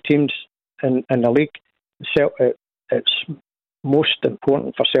of all the teams in the league, it's most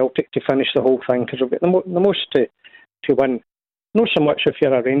important for Celtic to finish the whole thing, because we've got the most to win. Not so much if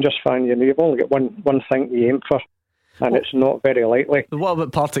you're a Rangers fan, you've only got one thing to aim for, and it's not very likely. What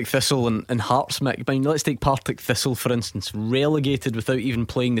about Partick Thistle and Hearts, Mick? I mean, let's take Partick Thistle for instance, relegated without even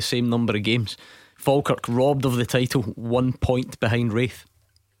playing the same number of games. Falkirk robbed of the title, 1 point behind Wraith.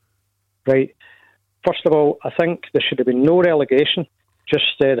 Right. First of all, I think there should have been no relegation. Just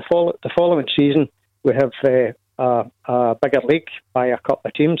the following season we have a bigger league by a couple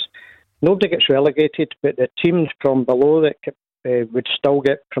of teams. Nobody gets relegated, but the teams from below that would still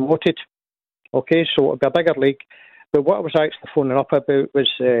get promoted. Okay, so it would be a bigger league. But what I was actually phoning up about was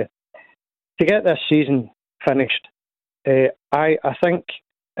to get this season finished. I think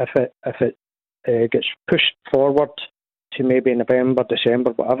if it gets pushed forward to maybe November,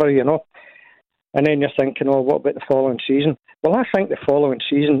 December, whatever, and then you're thinking, what about the following season? Well, I think the following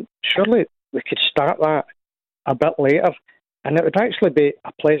season, surely we could start that a bit later, and it would actually be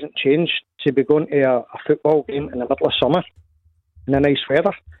a pleasant change to be going to a football game in the middle of summer in the nice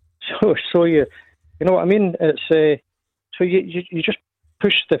weather. So you know what I mean? It's so you just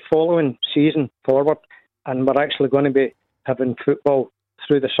push the following season forward, and we're actually going to be having football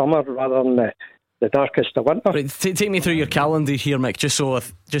through the summer rather than the darkest of winter. Right, take me through your calendar here, Mick, just so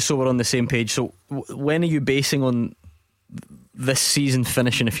we're on the same page. So when are you basing on this season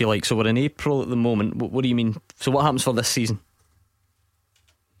finishing, if you like? So we're in April at the moment. What do you mean? So what happens for this season?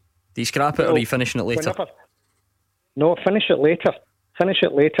 Do you scrap it, or are you finishing it later? Whenever. No, finish it later.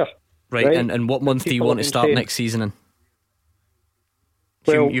 Right. And what month do you want to start next season in?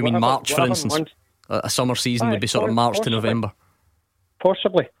 You mean March, for instance? A summer season would be sort of March to November.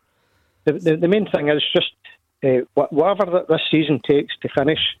 Possibly. The main thing is just whatever this season takes to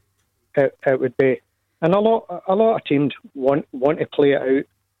finish, it would be. And a lot of teams want to play it out,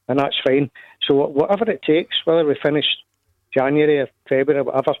 and that's fine. So whatever it takes, whether we finish January or February or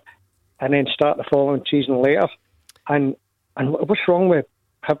whatever, and then start the following season later. And what's wrong with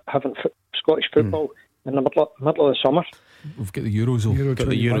having Scottish football in the middle of the summer? We've got the Euros,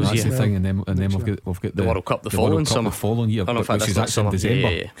 that's the thing, and then we've got the World Cup the following summer, the following year, which is actually in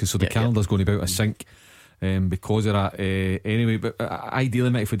December, so the calendar's going to be out of sync because of that. Anyway, but ideally,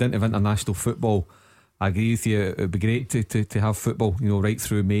 mate, if we didn't have international football, I agree with you, it'd be great to have football, right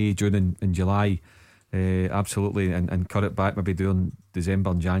through May, June and July, absolutely, and cut it back maybe during December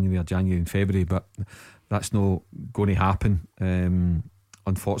and January, or January and February, but that's not going to happen,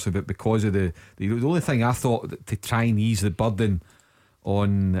 unfortunately. But because of the only thing I thought to try and ease the burden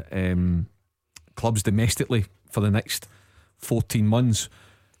on clubs domestically for the next 14 months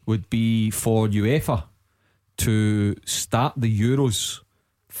would be for UEFA to start the Euros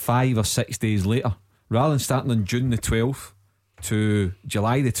 5 or 6 days later, rather than starting on June the 12th, to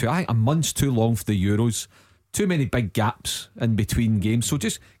July the 2. A month's too long for the Euros. Too many big gaps in between games. So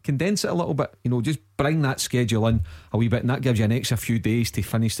just condense it a little bit. Just bring that schedule in a wee bit, and that gives you an extra few days to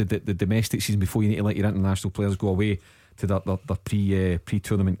finish the domestic season before you need to let your international players go away to their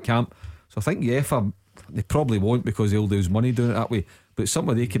pre-tournament camp. So I think UEFA, they probably won't, because they'll lose money doing it that way. But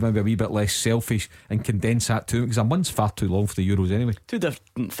somewhere they could maybe be a wee bit less selfish and condense that too, because a month's far too long for the Euros anyway. Two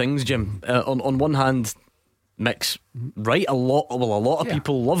different things, Jim. On one hand, Mick's right. A lot of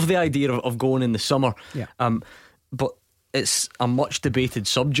people love the idea of going in the summer. Yeah. But it's a much debated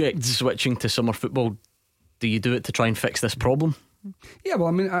subject, switching to summer football. Do you do it to try and fix this problem? Yeah, well,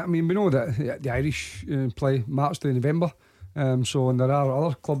 I mean, we know that the Irish play March to November. And there are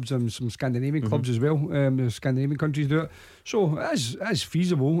other clubs and some Scandinavian clubs as well. The Scandinavian countries do it, so it is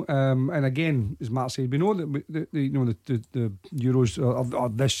feasible. And again, as Mark said, we know that the Euros are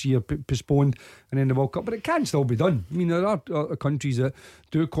this year postponed, and then the World Cup, but it can still be done. I mean, there are countries that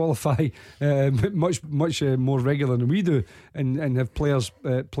do qualify much more regular than we do, and have players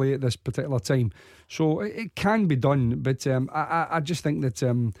play at this particular time. So it can be done, but I just think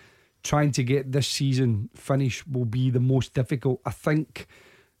that trying to get this season finished will be the most difficult. I think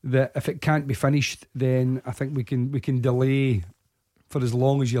that if it can't be finished, then I think we can delay for as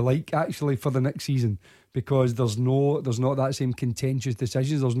long as you like, actually, for the next season, because there's not that same contentious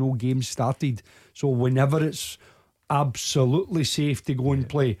decisions. There's no games started, so whenever it's absolutely safe to go and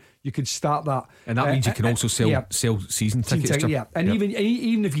play, you could start that, and that means you can also sell season tickets. And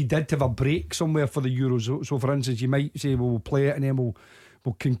even if you did have a break somewhere for the Euros, so for instance, you might say, well, we'll play it and then we'll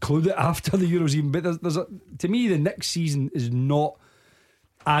conclude it after the Euros even. But to me, the next season is not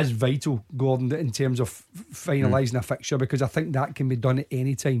as vital, Gordon, in terms of finalising a fixture, because I think that can be done at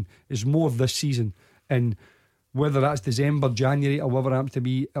any time. It's more of this season, and whether that's December, January, or whatever it happens to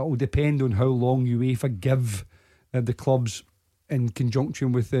be, it will depend on how long UEFA give the clubs in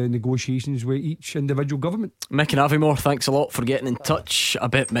conjunction with negotiations with each individual government. Mick and Aviemore, thanks a lot for getting in touch. I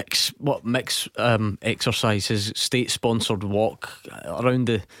bet Mick's exercise, his state-sponsored walk around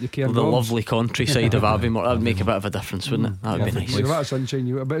the lovely countryside of Aviemore, that would make a bit of a difference, wouldn't it? That would be nice. That's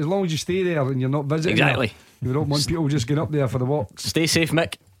sunshine, but as long as you stay there and you're not visiting, exactly. You don't want people just getting up there for the walks. Stay safe,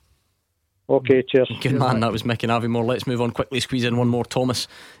 Mick. Okay, cheers. Good man, that was Mick and Aviemore. Let's move on quickly, squeeze in one more. Thomas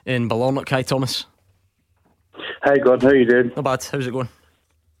in Ballarnock. Hi, Thomas. Hi, Gordon, how you doing? Not bad, how's it going?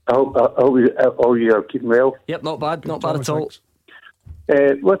 I hope all you are keeping well. Yep, not bad at all.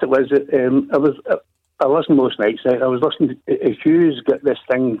 What it was, I listen most nights. I was listening to Hughes got this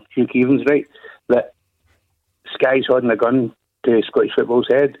thing, Hugh Keevans, right, that Sky's holding a gun to Scottish football's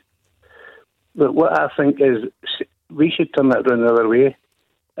head. But what I think is we should turn that around the other way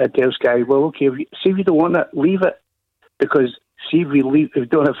and tell Sky, well, okay, if you don't want it, leave it, because if we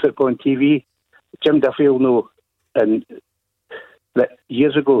don't have football on TV, Jim Duffy will know, and that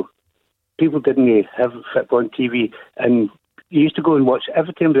years ago people didn't have football on TV, and you used to go and watch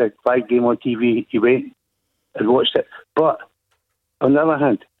every time there was a Clyde game on TV. You went and watched it. But on the other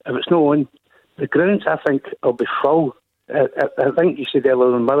hand, if it's not on, the grounds, I think, will be full. I think you said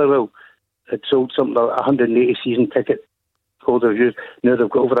earlier in Motherwell had sold something like 180 season ticket holders. Now they've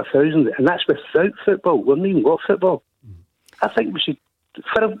got over 1,000, and that's without football. We haven't even got football. I think we should,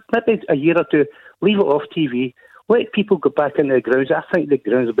 for maybe a year or two, leave it off TV. Let people go back into the grounds. I think the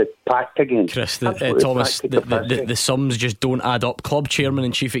grounds will be packed again. Chris, Thomas, the sums just don't add up. Club chairmen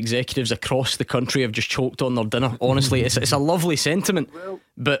and chief executives across the country have just choked on their dinner. Honestly, it's a lovely sentiment.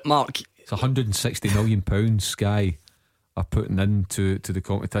 But Mark, it's £160 million Sky are putting into the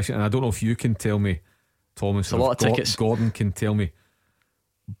competition, and I don't know if you can tell me, Thomas, it's a lot of tickets. Gordon can tell me,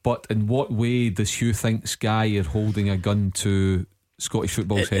 but in what way does Hugh think Sky are holding a gun to Scottish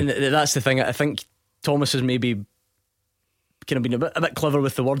football's head? And that's the thing. I think Thomas has maybe kind of been a bit clever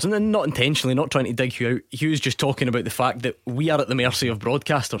with the words, and then not intentionally, not trying to dig you out. Hugh's just talking about the fact that we are at the mercy of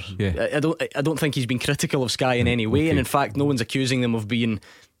broadcasters. I don't think he's been critical of Sky in any way, and in fact no one's accusing them of being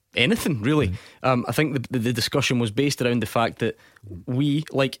anything really. I think the discussion was based around the fact that we,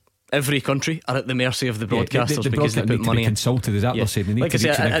 like every country, are at the mercy of the broadcasters because they put money in. Consulted, is that they're saying? They need to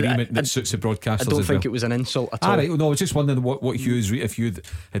reach an agreement that suits the broadcasters. I don't think it was an insult at all. Right, no, I was just wondering what Hughes, if you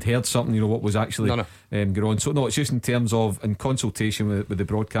had heard something, what was actually going on. So no, it's just in terms of in consultation with the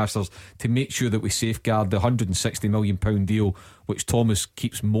broadcasters to make sure that we safeguard the £160 million deal, which Thomas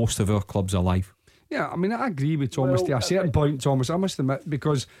keeps most of our clubs alive. Yeah, I mean, I agree with Thomas to a certain point, Thomas, I must admit,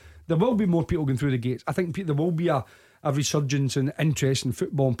 because there will be more people going through the gates. I think there will be a resurgence in interest in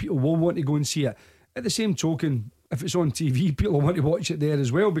football, and people will want to go and see it. At the same token, if it's on TV, people will want to watch it there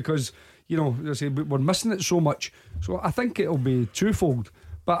as well, because, as I say, we're missing it so much. So I think it'll be twofold.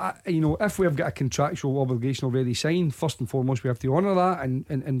 But But if we've got a contractual obligation already signed, first and foremost we have to honour that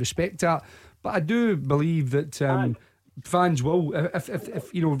and respect that. But I do believe that fans will, if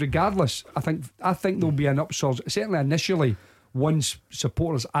regardless, I think there'll be an upsurge, certainly initially, once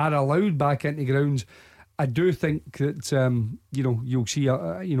supporters are allowed back into grounds. I do think that you'll see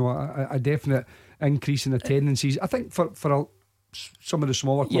a definite increase in attendances. I think for some of the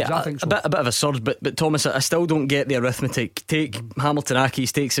smaller clubs, I think so. A bit of a surge, but Thomas, I still don't get the arithmetic. Take Hamilton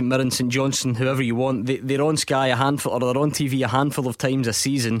Accies, take St Mirren, St Johnstone, whoever you want. They're on Sky a handful, or they're on TV a handful of times a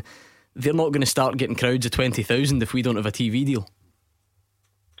season. They're not going to start getting crowds of 20,000 if we don't have a TV deal.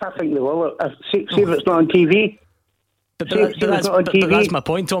 I think they will. See if it's not on TV. But that's my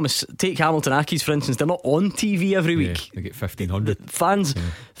point, Thomas. Take Hamilton Accies, for instance. They're not on TV every week. They get 1,500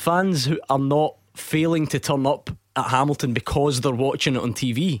 fans who are not failing to turn up at Hamilton because they're watching it on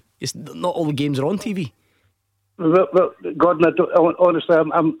TV. It's not all the games are on TV. Well, Gordon, honestly,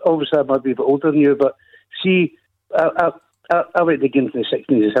 I'm obviously I might be a bit older than you, but see, I went to games in the 60s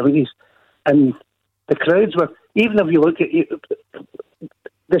and 70s, and the crowds were, even if you look at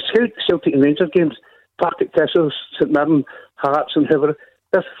the Celtic and Rangers games, Partick Thistles, St Mirren, Hearts and whoever,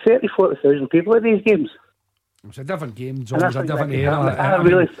 there's 30,000-40,000 people at these games. It's a different game, it's always a different era.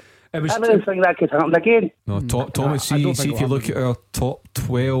 I really think that could happen again. No, Thomas, see if you look at our top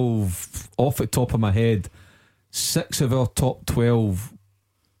 12, off the top of my head, 6 of our top 12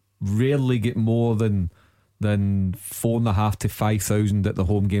 rarely get more than 4,500 to 5,000 at the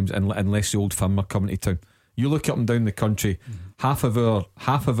home games, unless the Old Firm are coming to town. You look up and down the country, half of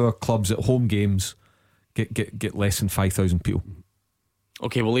our clubs at home games get less than 5,000 people.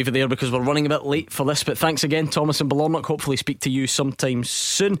 Okay, we'll leave it there because we're running a bit late for this. But thanks again, Thomas and Balornock. Hopefully speak to you sometime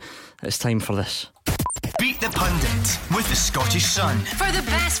soon. It's time for this. Beat the Pundit with the Scottish Sun. For the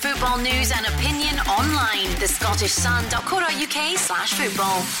best football news and opinion online,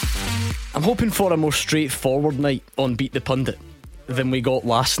 thescottishsun.co.uk/football. I'm hoping for a more straightforward night on Beat the Pundit than we got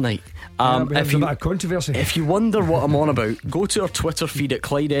last night. If you, a controversy. If you wonder what I'm on about, go to our Twitter feed at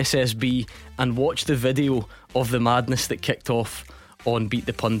Clyde SSB and watch the video of the madness that kicked off on Beat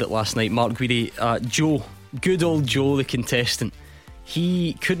the Pundit last night. Mark Guidi, Joe, good old Joe, the contestant,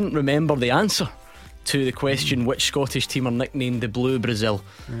 he couldn't remember the answer to the question which Scottish team are nicknamed the Blue Brazil.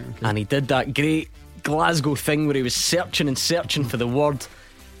 And he did that great Glasgow thing where he was searching for the word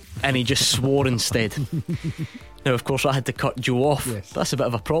and he just swore instead. Now, of course, I had to cut Joe off. That's a bit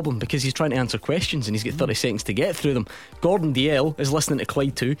of a problem because he's trying to answer questions and he's got 30 seconds to get through them. Gordon DL is listening to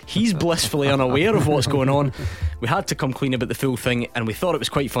Clyde too. He's blissfully unaware of what's going on. We had to come clean about the full thing and we thought it was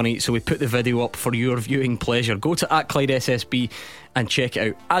quite funny, so we put the video up for your viewing pleasure. Go to @ClydeSSB and check it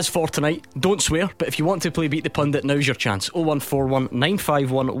out. As for tonight, don't swear, but if you want to play Beat the Pundit, now's your chance. 0141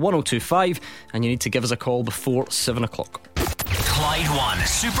 951 1025, and you need to give us a call before 7 o'clock. Clyde One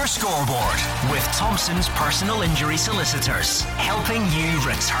Super Scoreboard with Thompson's personal injury solicitors, helping you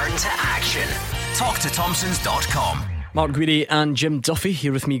return to action. Talk to Thompsons.com. Mark Guidi and Jim Duffy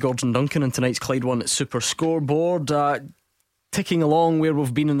here with me, Gordon Duncan, and tonight's Clyde One Super Scoreboard. Ticking along where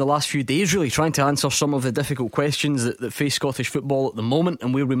we've been in the last few days, really trying to answer some of the difficult questions that face Scottish football at the moment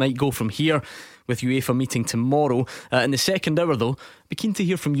and where we might go from here with UEFA meeting tomorrow. In the second hour though, be keen to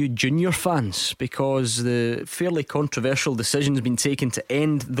hear from you junior fans, because the fairly controversial decision's been taken to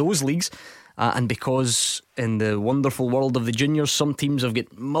end those leagues, and because in the wonderful world of the juniors some teams have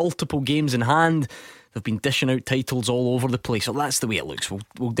got multiple games in hand. They've been dishing out titles all over the place. So that's the way it looks.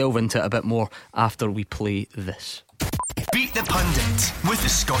 We'll delve into it a bit more after we play this. Beat the Pundit with the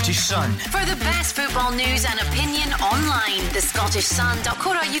Scottish Sun. For the best football news and opinion online,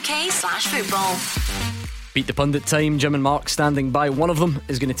 thescottishsun.co.uk/football. Beat the Pundit time. Jim and Mark standing by. One of them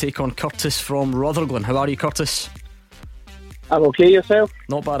is going to take on Curtis from Rutherglen. How are you, Curtis? I'm okay, yourself?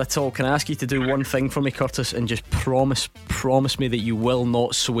 Not bad at all. Can I ask you to do one thing for me, Curtis, and just promise me that you will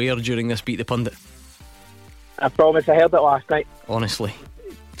not swear during this Beat the Pundit? I promise. I heard it last night. Honestly,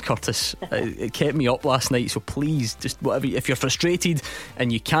 Curtis, it kept me up last night, so please, just whatever, if you're frustrated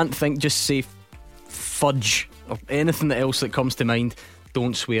and you can't think, just say fudge or anything else that comes to mind.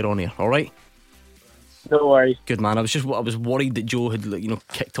 Don't swear on air, alright? No worries. Good man. I was worried that Joe had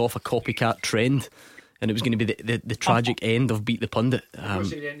kicked off a copycat trend and it was going to be the tragic end of Beat the Pundit. Don't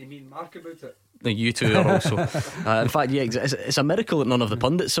say anything to me and Mark about it. You two are also in fact, yeah, it's a miracle that none of the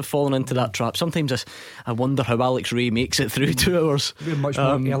pundits have fallen into that trap. Sometimes I wonder how Alex Ray makes it through 2 hours. We're much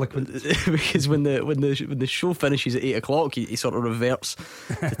more eloquent. Because when the show finishes at 8 o'clock, he sort of reverts.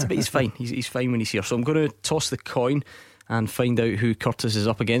 But he's fine. He's fine when he's here. So I'm going to toss the coin and find out who Curtis is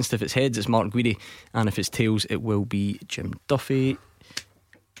up against. If it's heads, it's Mark Guidi, and if it's tails, it will be Jim Duffy.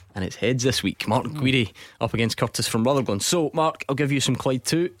 and it's heads this week. Mark Guidi up against Curtis from Rutherglen. So Mark, I'll give you some Clyde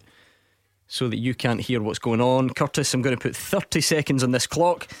too, so that you can't hear what's going on. Curtis, I'm going to put 30 seconds on this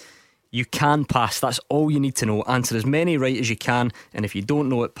clock. You can pass, that's all you need to know. Answer as many right as you can, and if you don't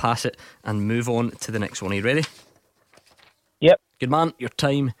know it, pass it and move on to the next one. Are you ready? Yep. Good man, your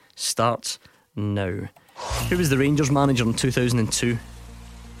time starts now. Who was the Rangers manager in 2002?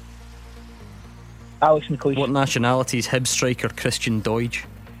 Alex McLeish. What nationality is Hibs striker Christian Doidge?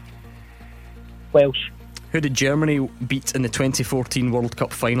 Welsh. Who did Germany beat in the 2014 World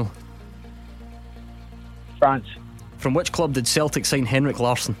Cup final? France. From which club did Celtic sign Henrik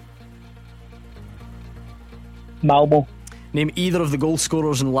Larsson? Malmo. Name either of the goal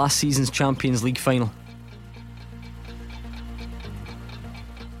scorers in last season's Champions League final.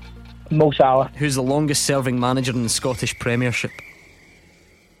 Mo Salah. Who's the longest serving manager in the Scottish Premiership?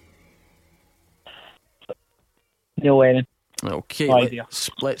 Neil Lennon. Okay, No idea.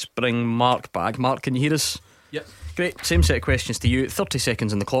 let's bring Mark back. Mark, can you hear us? Yep. Great, same set of questions to you. 30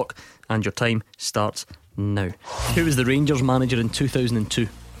 seconds on the clock, and your time starts now. Who was the Rangers manager in 2002?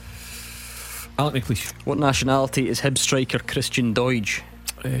 Alec McLeish. What nationality is Hibs striker Christian Doidge?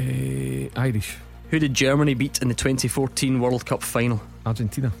 Irish. Who did Germany beat in the 2014 World Cup final?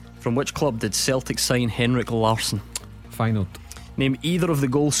 Argentina. From which club did Celtic sign Henrik Larsson? Feyenoord. Name either of the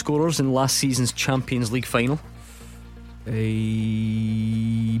goal scorers in last season's Champions League final.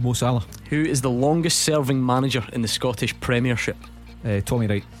 Mo Salah. Who is the longest serving manager in the Scottish Premiership? Tommy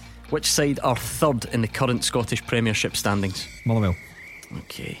Wright. Which side are third in the current Scottish Premiership standings? Motherwell.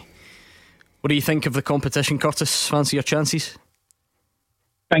 Okay. What do you think of the competition, Curtis? Fancy your chances?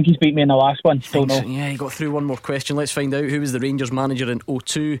 I think he's beat me in the last one. Don't know. Yeah, he got through one more question. Let's find out. Who was the Rangers manager in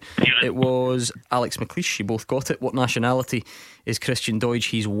 02? It was Alex McLeish. You both got it. What nationality is Christian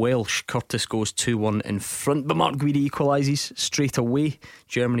Doidge? He's Welsh. Curtis goes 2-1 in front, but Mark Guidi equalises straight away.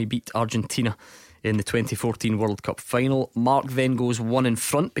 Germany beat Argentina in the 2014 World Cup final. Mark then goes one in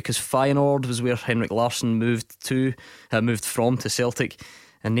front because Feyenoord was where Henrik Larsson moved from to Celtic.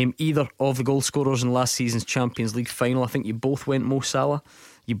 And name either of the goal scorers in last season's Champions League final. I think you both went Mo Salah.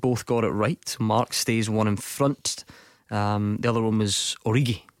 You both got it right. Mark stays one in front. The other one was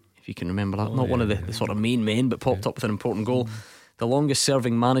Origi, if you can remember that. Not one of the sort of main men, but popped up with an important goal. The longest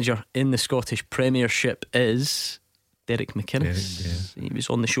serving manager in the Scottish Premiership is Derek McInnes. He was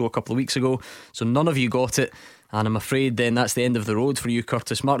on the show a couple of weeks ago. So none of you got it, and I'm afraid then that's the end of the road for you,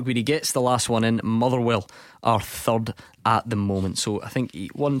 Curtis. Mark Guidi gets the last one in. Motherwell are third at the moment. So I think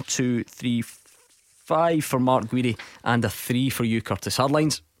 1, 2, 3, 5 for Mark Guidi and a 3 for you, Curtis.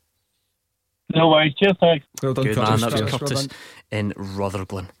 Hardlines? No worries. Cheers, thanks. Well done, Good Curtis. man, that was Cheers. Curtis in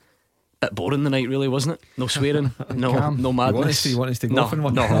Rutherglen. Bit boring the night, really, wasn't it? No swearing, no madness. You want us to go no, off in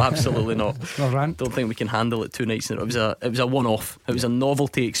one? no, absolutely not. No rant. Don't think we can handle it 2 nights in a row. It was a one-off. It was a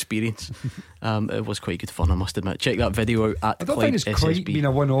novelty experience. It was quite good fun, I must admit. Check that video out at I don't Clyde think it's SSB. quite been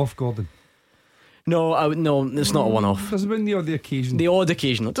a one-off, Gordon. No, no, it's not a one-off. There's been the occasion. The odd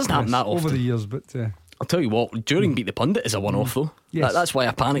occasion. It doesn't happen that often over the years, but I'll tell you what, during Beat the Pundit is a one-off though. Yes. That's why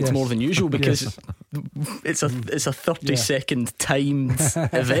I panicked Yes. more than usual, because Yes. it's a 30-second timed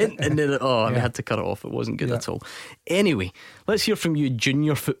event, and then they had to cut it off. It wasn't good at all. Anyway, let's hear from you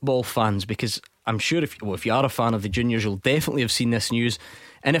junior football fans, because I'm sure if you are a fan of the juniors, you'll definitely have seen this news,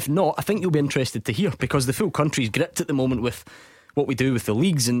 and if not, I think you'll be interested to hear, because the full country's gripped at the moment with what we do with the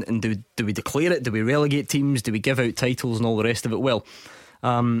leagues, and do we declare it, do we relegate teams, do we give out titles and all the rest of it. Well,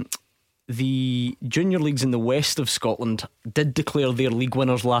 the junior leagues in the west of Scotland did declare their league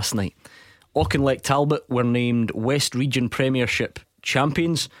winners last night. Auchinleck Talbot were named West Region Premiership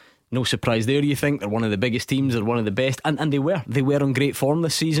champions. No surprise there, you think. They're one of the biggest teams, they're one of the best, and they were on great form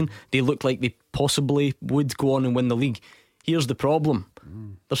this season. They looked like they possibly would go on and win the league. Here's the problem.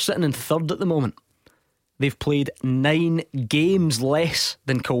 They're sitting in third at the moment. They've played 9 games less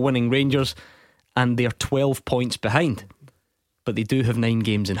than co-winning Rangers, and they're 12 points behind. But they do have 9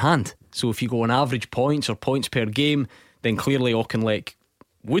 games in hand. So if you go on average points or points per game, then clearly Auchinleck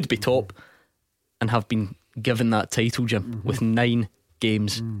would be top and have been given that title, Jim, with 9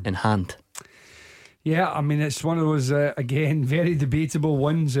 games in hand. yeah, I mean, it's one of those again very debatable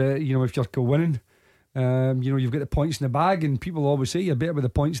ones. If you're co-winning, you've got the points in the bag, and people always say you're better with the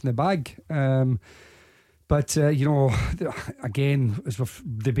points in the bag. But again, as we've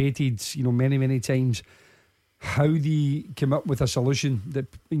debated, many times, how they come up with a solution that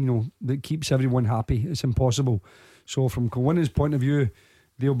that keeps everyone happy, it's impossible. So from co-winners' point of view,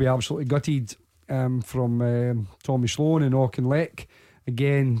 they'll be absolutely gutted. From Tommy Sloan and Auchinleck,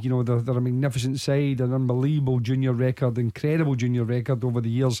 again, they're a magnificent side, an unbelievable junior record, incredible junior record over the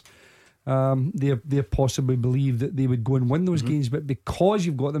years. they possibly believe that they would go and win those games, but because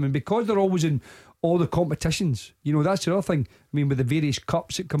you've got them and because they're always in all the competitions, that's the other thing. I mean, with the various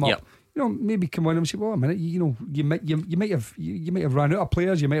cups that come up, maybe come on and say, well, a minute, you might have run out of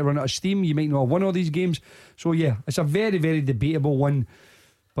players, you might have run out of steam, you might not have won all these games. So yeah, it's a very, very debatable one.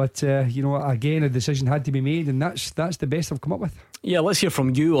 But again, a decision had to be made, and that's the best I've come up with. Yeah, let's hear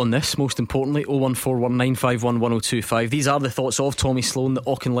from you on this. Most importantly, 01419511025. These are the thoughts of Tommy Sloan, the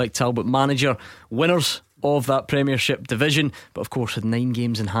Auchinleck Talbot manager, winners of that Premiership division, but of course had 9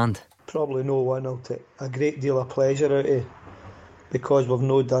 games in hand. Probably no one I'll take a great deal of pleasure out of, because we've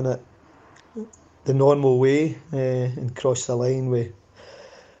not done it the normal way and crossed the line with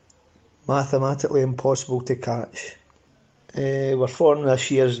mathematically impossible to catch. Our form this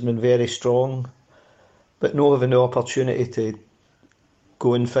year has been very strong, but not having the opportunity to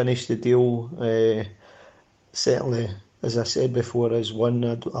go and finish the deal, certainly, as I said before, as one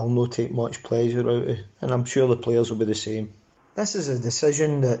I'll not take much pleasure out of, and I'm sure the players will be the same. This is a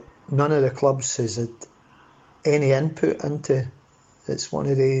decision that none of the clubs has had any input into. It's one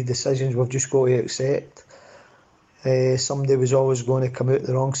of the decisions we've just got to accept. Somebody was always going to come out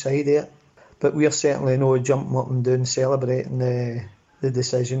the wrong side of it, but we're certainly not jumping up and down celebrating the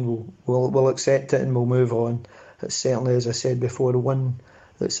decision. We'll accept it and we'll move on. It's certainly, as I said before, the one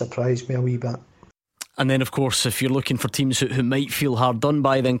that surprised me a wee bit. And then of course, if you're looking for teams who might feel hard done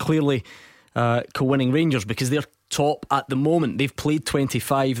by, then clearly co-winning Rangers, because they're top at the moment. They've played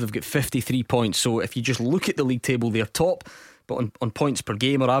 25, they've got 53 points. So if you just look at the league table, they're top, but on points per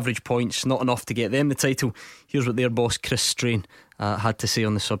game or average points, not enough to get them the title. Here's what their boss Chris Strain had to say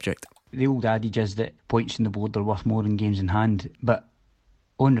on the subject. The old adage is that points on the board are worth more than games in hand, but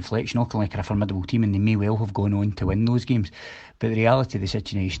on reflection, Auchinleck are a formidable team and they may well have gone on to win those games, but the reality of the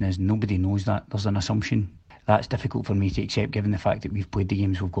situation is nobody knows that. There's an assumption. That's difficult for me to accept, given the fact that we've played the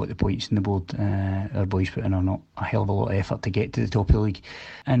games, we've got the points on the board. Our boys put in a hell of a lot of effort to get to the top of the league,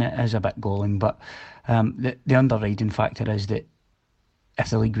 and it is a bit galling. But the underriding factor is that if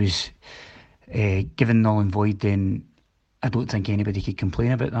the league was given null and void, then I don't think anybody could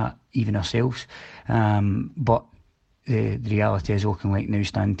complain about that, even ourselves. But the reality is Auchinleck now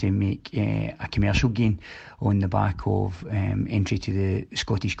stand to make a commercial gain on the back of entry to the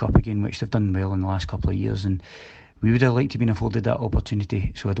Scottish Cup again, which they've done well in the last couple of years, and we would have liked to have been afforded that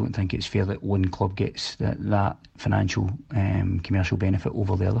opportunity. So I don't think it's fair that one club gets that financial commercial benefit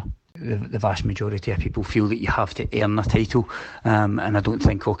over the other. The vast majority of people feel that you have to earn a title, and I don't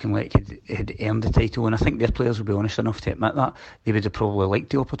think Auchinleck had earned the title, and I think their players will be honest enough to admit that. They would have probably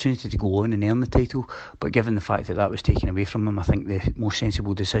liked the opportunity to go on and earn the title, but given the fact that was taken away from them, I think the most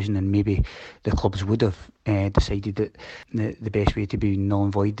sensible decision, and maybe the clubs would have decided that the best way to be null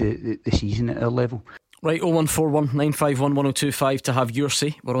and void the season at our level. Right, 01419511025 to have your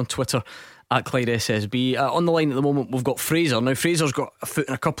say. We're on Twitter at Clyde SSB. On the line at the moment we've got Fraser. Now Fraser's got a foot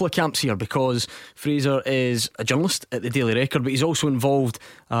in a couple of camps here, because Fraser is a journalist at the Daily Record, but he's also involved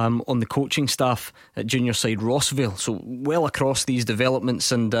on the coaching staff at junior side Rossvale, so well across these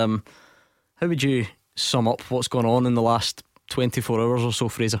developments. And how would you sum up what's gone on in the last 24 hours or so,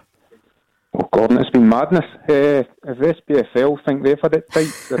 Fraser? Oh Gordon, it's been madness. If the SPFL think they've had it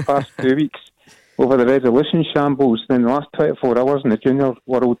tight the past 2 weeks over the resolution shambles, then the last 24 hours in the junior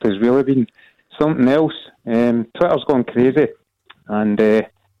world has really been something else. Twitter's gone crazy, and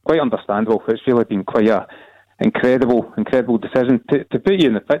quite understandable. It's really been quite a incredible decision. To put you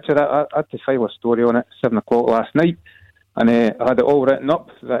in the picture, I had to file a story on it at 7 o'clock last night, and I had it all written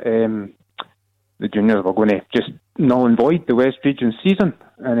up that the juniors were going to just null and void the West Region season,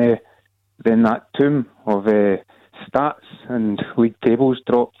 and then that tomb of stats and league tables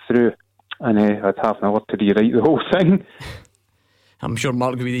dropped through, and I had half an hour to rewrite the whole thing. I'm sure,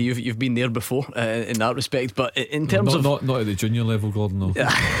 Mark Guidi, you've been there before in that respect, but in terms of not at the junior level, Gordon. No.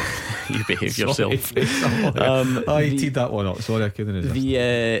 You behave yourself. I teed that one up. Sorry, I couldn't resist.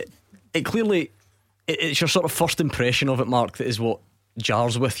 It's your sort of first impression of it, Mark, that is what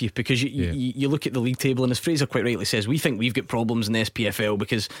jars with you, because you look at the league table, and as Fraser quite rightly says, we think we've got problems in the SPFL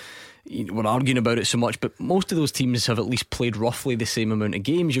because we're arguing about it so much, but most of those teams have at least played roughly the same amount of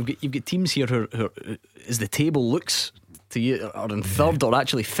games. You've got teams here who as the table looks to you, are in third or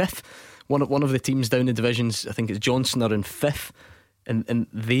actually fifth. One of the teams down the divisions, I think it's Johnson, are in fifth, and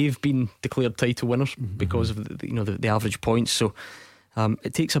they've been declared title winners because of the average points. So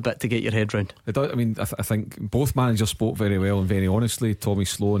it takes a bit to get your head round. It does. I mean, I think both managers spoke very well and very honestly, Tommy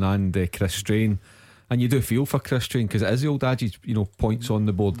Sloan and Chris Strain, and you do feel for Chris Strain, because it is the old adage, points on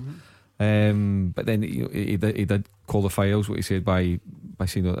the board. But then he did call the files, what he said, by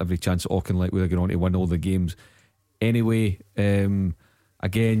saying that every chance Auchinleck would have gone on to win all the games anyway.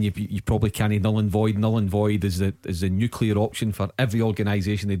 again, you probably can't null and void. Null and void is the nuclear option for every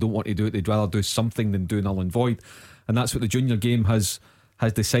organisation. They don't want to do it. They'd rather do something than do null and void, and that's what the junior game has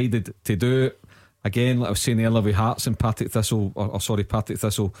decided to do. Again, like I was saying earlier, with Hearts and Partick Thistle, Partick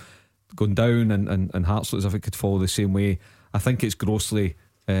Thistle going down, and Hearts looks as if it could follow the same way. I think it's grossly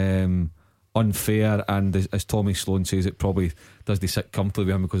unfair, and as Tommy Sloan says, it probably does they sit comfortably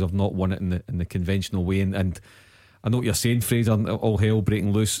with him because I've not won it in the conventional way. And I know what you're saying, Fraser, all hell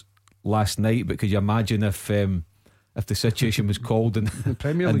breaking loose last night, but could you imagine if the situation was called in the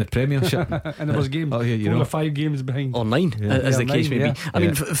Premier League, in the Premiership, and there was games, 4 or 5 games behind, or 9, as the case may be. I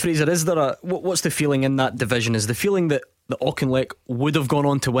mean, Fraser, is there what's the feeling in that division? Is the feeling that Auchinleck would have gone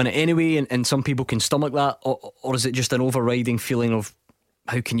on to win it anyway, and some people can stomach that, or is it just an overriding feeling of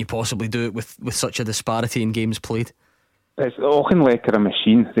how can you possibly do it with such a disparity in games played? It's Auchinleck are a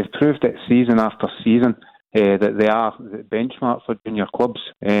machine. They've proved it season after season that they are the benchmark for junior clubs,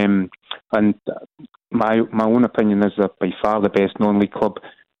 and my own opinion is they're by far the best non-league club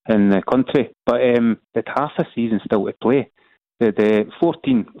in the country. But they'd half a season still to play. The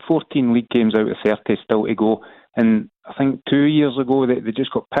 14 league games out of 30 still to go, and I think 2 years ago they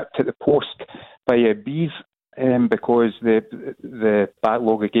just got pipped at the post by Bees because the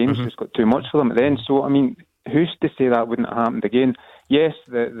backlog of games just got too much for them at the end. So I mean, who's to say that wouldn't have happened again? Yes,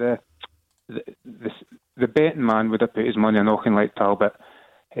 the betting man would have put his money on Auchinleck Talbot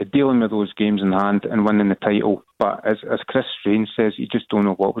dealing with those games in hand and winning the title. But as Chris Strange says, you just don't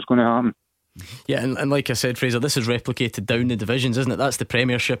know what was going to happen. Yeah, and like I said, Fraser, this is replicated down the divisions, isn't it? That's the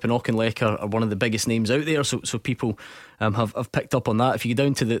Premiership, and Auchinleck are one of the biggest names out there, so people have picked up on that. If you go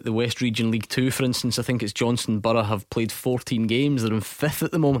down to the West Region League 2, for instance, I think it's Johnston Borough have played 14 games. They're in 5th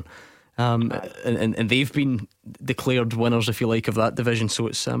at the moment, and they've been declared winners, if you like, of that division, so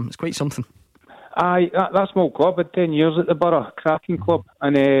it's quite something. Aye, that small club had 10 years at the Borough, cracking club,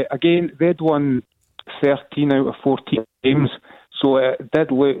 and again they'd won 13 out of 14 games, so it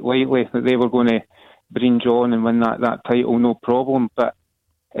did look likely that they were going to bring John and win that title, no problem. But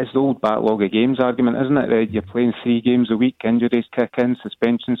it's the old backlog of games argument, isn't it? You're playing 3 games a week, injuries kick in,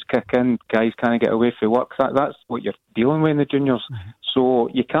 suspensions kick in, guys can't get away from work. That's what you're dealing with in the juniors. So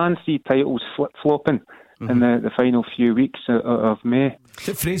you can see titles flip-flopping in the final few weeks of May.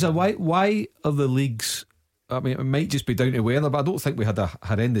 Fraser, why are the leagues, I mean, it might just be down to weather, but I don't think we had a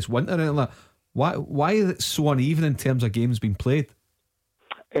horrendous winter or anything like that. Why is it so uneven in terms of games being played?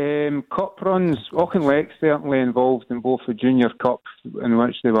 Cup runs, Auchinleck certainly involved in both the Junior Cup, in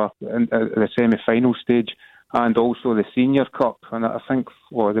which they were in the semi-final stage, and also the Senior Cup, and I think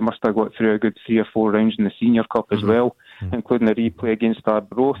they must have got through a good 3 or 4 rounds in the Senior Cup as well, including a replay against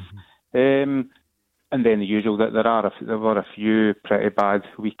Arbroath. And then the usual, that there were a few pretty bad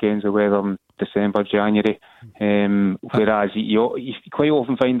weekends of weather in December, January, whereas you quite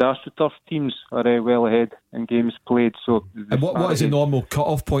often find AstroTurf teams are well ahead in games played. So, and what is the normal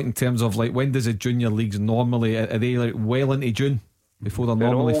cut-off point in terms of, like, when does the junior leagues normally, are they like well into June before they're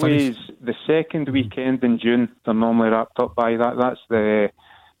normally finished? The second weekend in June they're normally wrapped up by. That's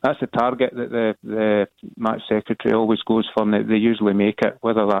the target that the match secretary always goes for, and they usually make it,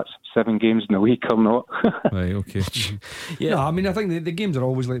 whether that's 7 games in a week or not. Right, okay. Yeah, no, I mean, I think the games are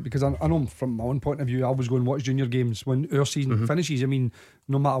always late, because I know from my own point of view, I always go and watch junior games when our season finishes. I mean,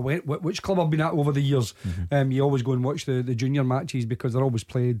 no matter which club I've been at over the years, you always go and watch the junior matches, because they're always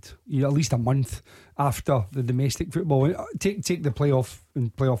played at least a month after the domestic football. Take the playoff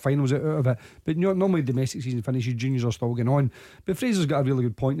and playoff finals out of it, but normally domestic season finishes, juniors are still going on. But Fraser's got a really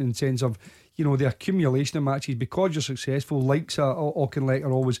good point in the sense of, the accumulation of matches, because you're successful, likes Auchinleck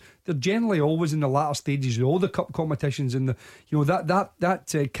are they're generally always in the latter stages of all the cup competitions, and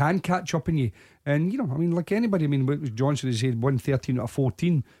that can catch up in you. And I mean, like anybody, I mean, what Johnson has said, won 13 out of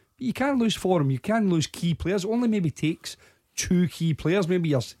 14, but you can lose form, you can lose key players. It only maybe takes 2 key players, maybe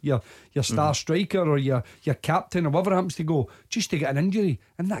your star striker or your captain or whatever happens to go, just to get an injury,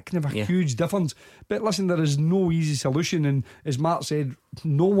 and that can have a huge difference. But listen, there is no easy solution, and as Mark said,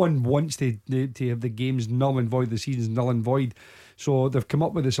 no one wants to have the games null and void, the seasons null and void. So they've come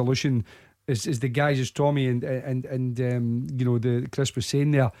up with a solution. As the guys, as Tommy and the Chris was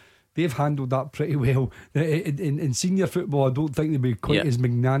saying there, they've handled that pretty well. In senior football, I don't think they'd be quite as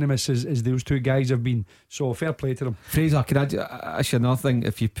magnanimous as those 2 guys have been. So fair play to them. Fraser, can I ask you another thing?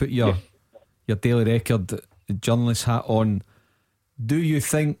 If you put your Daily Record journalist hat on, do you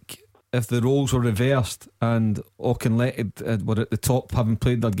think if the roles were reversed and Auchinleck were at the top, having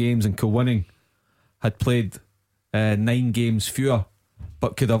played their games, and Kilwinning had played 9 games fewer,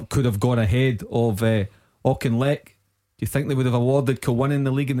 but could have gone ahead of Auchinleck, do you think they would have awarded Kilwinning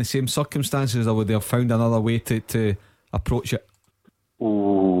the league in the same circumstances, or would they have found another way to approach it?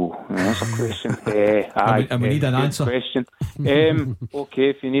 Oh, that's a question. And we need an answer. Question. Okay,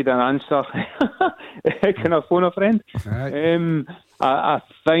 if you need an answer, can I phone a friend? Right. I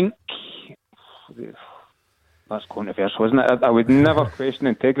think that's controversial, isn't it? I would never question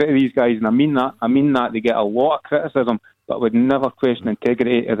integrity of these guys, and I mean that they get a lot of criticism, but I would never question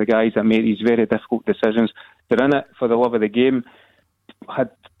integrity of the guys that make these very difficult decisions. They're in it for the love of the game. Had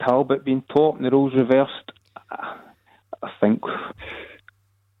Talbot been top and the roles reversed, I think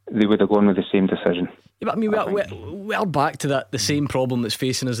they would have gone with the same decision. Yeah, but I mean, we're back to the same problem that's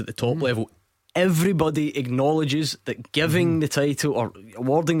facing us at the top level. Everybody acknowledges that giving the title or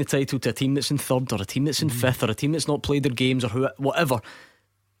awarding the title to a team that's in third, or a team that's in fifth, or a team that's not played their games, or whatever,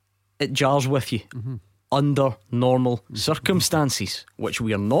 it jars with you under normal circumstances, which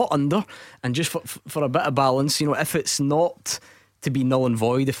we are not under. And just for a bit of balance, if it's not to be null and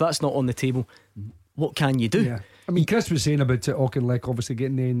void, if that's not on the table, what can you do? Yeah. I mean, Chris was saying about Auchinleck obviously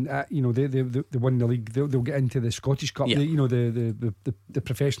getting in. They won the league. They'll get into the Scottish Cup. The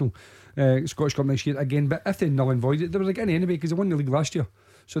professional Scottish Cup next year again. But if they null and void it, they would have got in anyway because they won the league last year.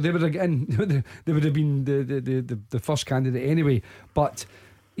 So they would have got in. They would have been the first candidate anyway. But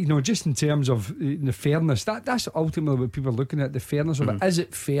just in terms of the fairness, that's ultimately what people are looking at. The fairness of it. Is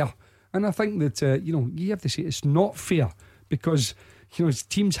it fair? And I think that you have to say it's not fair because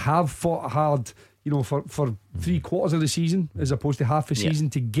teams have fought hard. For 3/4 of the season as opposed to half the season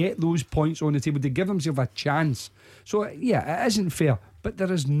to get those points on the table, to give themselves a chance. So it isn't fair, but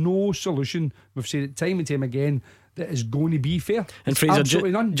there is no solution, we've said it time and time again, that is going to be fair. And Fraser,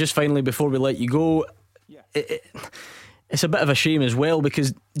 just finally before we let you go, it's a bit of a shame as well,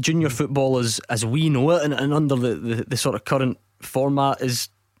 because junior football as we know it and under the sort of current format is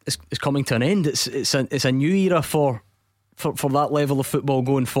coming to an end. It's a new era for that level of football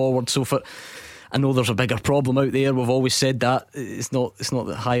going forward. So I know there's a bigger problem out there. We've always said that it's not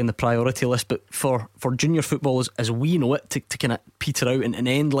that high on the priority list. But for junior football as we know it to kind of peter out and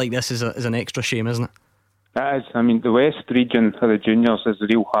end like this is an extra shame, isn't it? It is. I mean, the West region of the juniors is the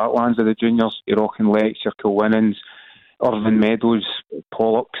real heartlands of the juniors. Your Auchinlecks, your Kilwinnans, Irvine Meadows,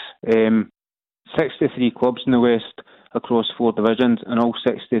 Pollocks. 63 clubs in the West across 4 divisions, and all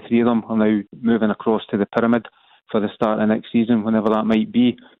 63 of them are now moving across to the Pyramid for the start of next season, whenever that might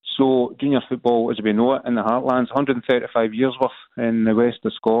be. So junior football, as we know it, in the heartlands, 135 years worth in the west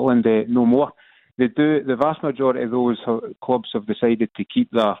of Scotland, no more. The vast majority of those clubs have decided to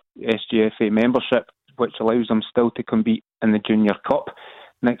keep their SGFA membership, which allows them still to compete in the Junior Cup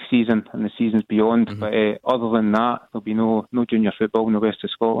next season and the seasons beyond. But other than that, there'll be no junior football in the west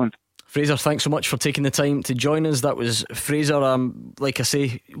of Scotland. Fraser, thanks so much for taking the time to join us. That was Fraser, like I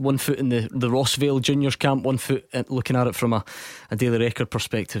say, 1 foot in the Rossvale juniors camp, 1 foot looking at it from a Daily Record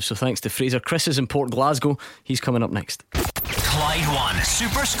perspective. So thanks to Fraser. Chris is in Port Glasgow. He's coming up next. Clyde One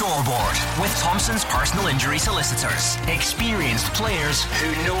Super Scoreboard with Thompson's personal injury solicitors. Experienced players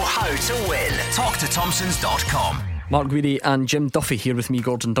who know how to win. Talk to Thompsons.com. Mark Guidi and Jim Duffy here with me,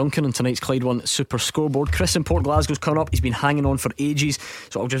 Gordon Duncan, on tonight's Clyde One Super Scoreboard. Chris in Port Glasgow's coming up. He's been hanging on for ages,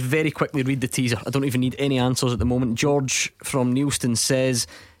 so I'll just very quickly read the teaser. I don't even need any answers at the moment. George from Neilston says,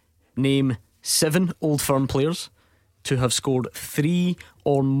 name 7 Old Firm players to have scored 3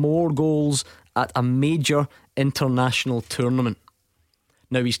 or more goals at a major international tournament.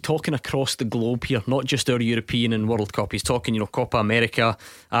 Now he's talking across the globe here, not just our European and World Cup. He's talking, Copa America,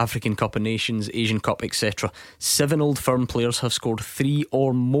 African Cup of Nations, Asian Cup, etc. 7 Old Firm players have scored 3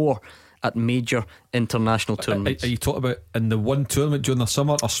 or more at major international tournaments. Are you talking about in the one tournament during the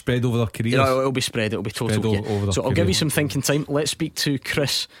summer or spread over their careers? It'll be spread. It'll be total. Over so I'll give you some thinking time. Let's speak to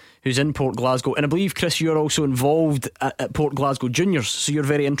Chris, who's in Port Glasgow. And I believe, Chris, you're also involved at Port Glasgow Juniors, so you're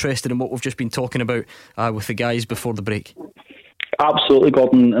very interested in what we've just been talking about with the guys before the break. Absolutely,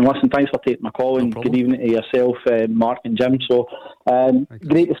 Gordon. And listen, thanks for taking my call, and good evening to yourself, Mark and Jim. So,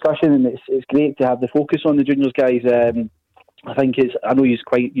 great discussion, and it's great to have the focus on the juniors, guys. I think I know he's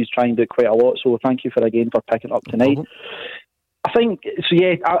trying to do quite a lot, so thank you for picking up tonight. I think so.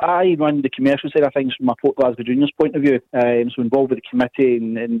 Yeah, I run the commercial side of things from my Port Glasgow Juniors point of view. So involved with the committee,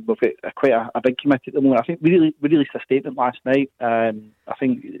 and we've got quite a big committee at the moment. I think we released a statement last night. I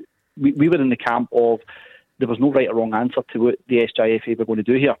think we were in the camp of there was no right or wrong answer to what the SGFA were going to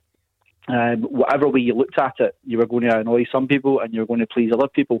do here. Whatever way you looked at it, you were going to annoy some people and you were going to please other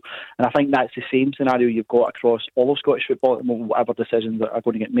people. And I think that's the same scenario you've got across all of Scottish football at the moment, whatever decisions that are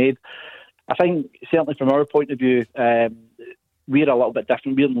going to get made. I think certainly from our point of view, we're a little bit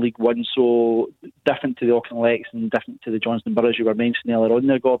different. We're in League One, so different to the Auchinlecks and different to the Johnston Boroughs you were mentioning earlier on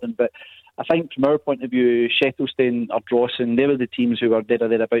there, Gordon. But I think from our point of view, Shettleston or Drawson, they were the teams who were there or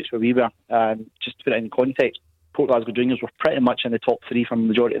thereabouts where we were. Just to put it in context, Port Glasgow Juniors were pretty much in the top 3 for the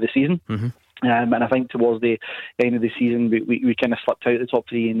majority of the season. And I think towards the end of the season, we kind of slipped out of the top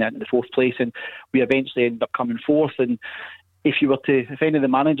 3 and then the 4th place, and we eventually ended up coming 4th. And if any of the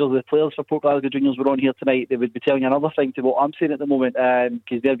managers or the players for Port Glasgow Juniors were on here tonight, they would be telling you another thing to what I'm saying at the moment,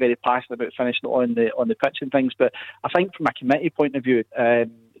 because they're very passionate about finishing on the pitch and things. But I think from a committee point of view,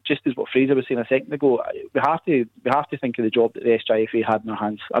 just as what Fraser was saying a second ago, we have to think of the job that the SJFA had in their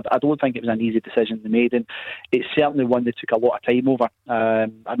hands. I don't think it was an easy decision they made, and it's certainly one they took a lot of time over.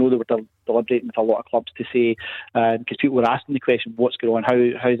 I know they were deliberating with a lot of clubs to say, because people were asking the question, what's going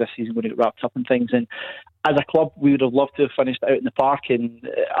on, how is this season going to get wrapped up and things. And as a club, we would have loved to have finished out in the park, and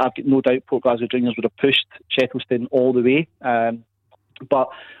I've got no doubt Port Glasgow Juniors would have pushed Shettleston all the way. But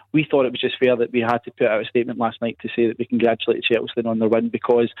we thought it was just fair that we had to put out a statement last night to say that we congratulated Shettleston on their win,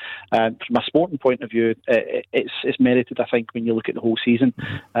 because from a sporting point of view, it's merited, I think, when you look at the whole season.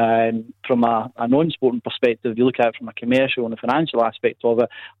 From a non-sporting perspective, if you look at it from a commercial and a financial aspect of it,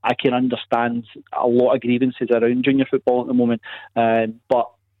 I can understand a lot of grievances around junior football at the moment.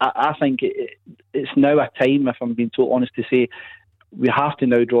 But I think it's now a time, if I'm being totally honest, to say we have to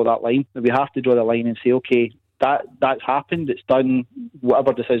now draw that line. We have to draw the line and say, okay, that's happened, it's done,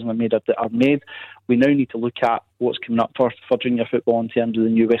 whatever decisions are made. We now need to look at what's coming up for junior football in terms of the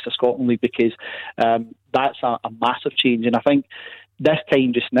new West of Scotland League, because that's a massive change. And I think this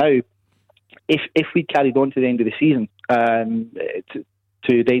time just now, if we carried on to the end of the season,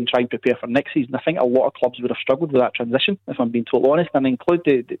 to then try and prepare for next season, I think a lot of clubs would have struggled with that transition, if I'm being totally honest, and include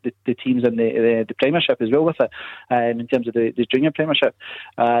the teams in the Premiership as well with it, in terms of the Junior Premiership.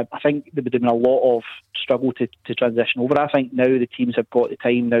 I think there would have been a lot of struggle to transition over. I think now the teams have got the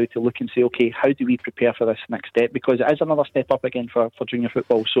time now to look and say, okay, how do we prepare for this next step? Because it is another step up again for junior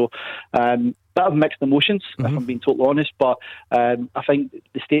football. So bit of mixed emotions, if I'm being totally honest, but I think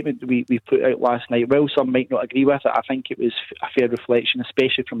the statement that we put out last night, while some might not agree with it, I think it was a fair reflection,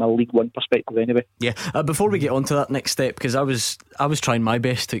 especially from a League One perspective anyway. Yeah, before we get on to that next step, because I was trying my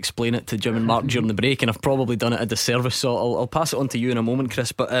best to explain it to Jim and Mark during the break, and I've probably done it a disservice, so I'll pass it on to you in a moment,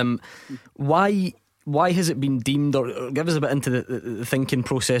 Chris. But why has it been deemed, or give us a bit into the thinking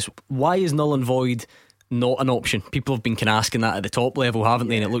process, why is null and void not an option? People have been kind of asking that at the top level, haven't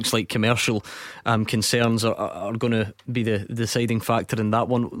they? And it looks like commercial concerns are going to be the deciding factor in that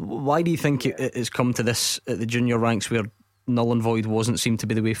one. Why do you think it's come to this at the junior ranks where null and void wasn't seem to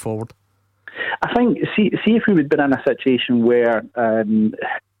be the way forward? I think, see if we had been in a situation where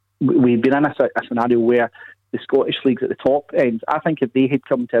we'd been in a scenario where the Scottish leagues at the top end, I think if they had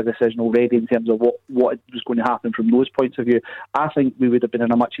come to a decision already in terms of what was going to happen from those points of view, I think we would have been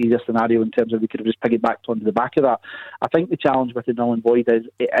in a much easier scenario in terms of we could have just piggybacked onto the back of that. I think the challenge with the null and void is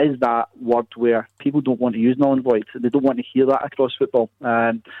it is that word where people don't want to use null and void. They don't want to hear that across football.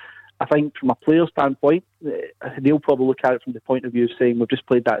 I think from a player standpoint, they'll probably look at it from the point of view of saying we've just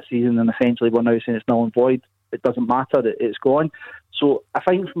played that season and essentially we're now saying it's null and void. It doesn't matter, it's gone. So I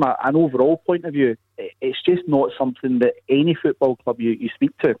think from an overall point of view, it's just not something that any football club you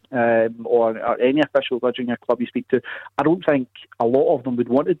speak to, or any official or junior club you speak to, I don't think a lot of them would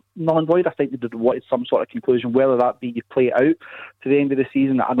want it null and void. I think they would wanted some sort of conclusion, whether that be you play it out to the end of the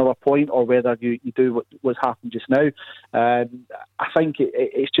season at another point, or whether you do what's happened just now. I think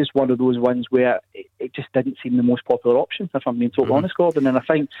it's just one of those ones where it just didn't seem the most popular option, if I'm being totally honest, Gordon. And I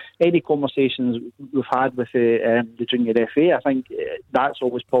think any conversations we've had with the junior FA, I think that's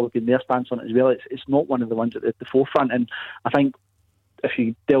always probably been their stance on it as well. It's not one of the ones at the forefront, and I think if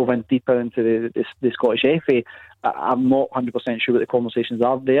you delve in deeper into the Scottish FA, I'm not 100% sure what the conversations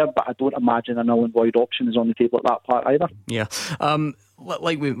are there, but I don't imagine a null and void option is on the table at that part either. Yeah.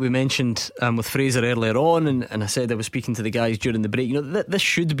 Like we mentioned with Fraser earlier on, and I said I was speaking to the guys during the break, you know, this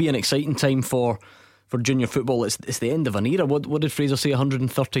should be an exciting time for junior football. It's the end of an era. What did Fraser say,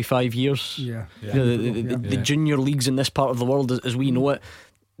 135 years? Yeah. You know, the junior leagues in this part of the world as we know it,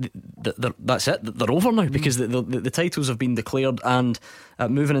 that's it, they're over now, because the titles have been declared, and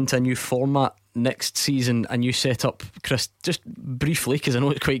moving into a new format next season, a new setup. Chris, just briefly, because I know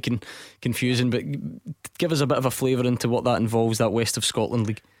it's quite confusing, but give us a bit of a flavour into what that involves, that West of Scotland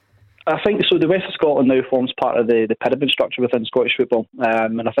League. I think so. The West of Scotland now forms part of the pyramid structure within Scottish football,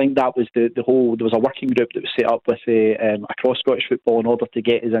 and I think that was the whole. There was a working group that was set up with across Scottish football in order to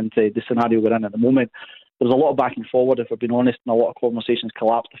get us into the scenario we're in at the moment. There was a lot of back and forward, if we're being honest, and a lot of conversations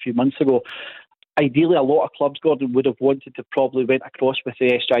collapsed a few months ago. ideally, a lot of clubs, Gordon, would have wanted to probably went across with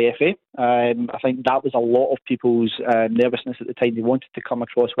the SJFA. I think that was a lot of people's nervousness at the time. They wanted to come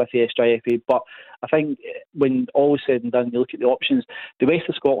across with the SJFA, but I think when all is said and done, you look at the options. The West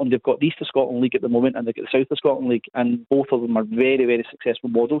of Scotland, they've got the East of Scotland League at the moment, and they've got the South of Scotland League, and both of them are very, very successful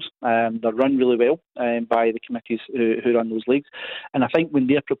models. They're run really well by the committees who run those leagues. And I think when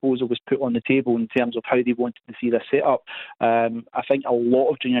their proposal was put on the table in terms of how they wanted to see this set up, I think a lot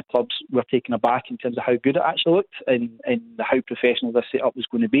of junior clubs were taken aback in terms of how good it actually looked and how professional this setup was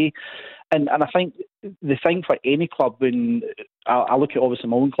going to be. And I think the thing for any club, when I look at obviously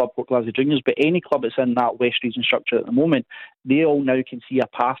my own club, Port Glasgow Juniors, but any club that's in that West region structure at the moment, they all now can see a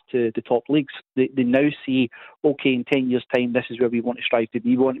path to the top leagues. They now see, okay, in 10 years' time, this is where we want to strive to be.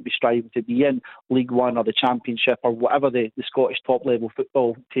 We want to be striving to be in League One or the Championship or whatever the Scottish top-level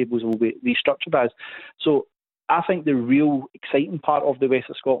football tables will be restructured as. So I think the real exciting part of the West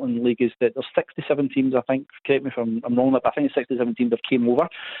of Scotland League is that there's 67 teams, I think, correct me if I'm wrong, but I think it's 67 teams that came over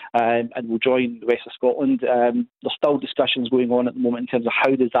and will join the West of Scotland. There's still discussions going on at the moment in terms of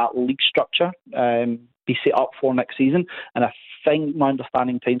how does that league structure be set up for next season. And I think my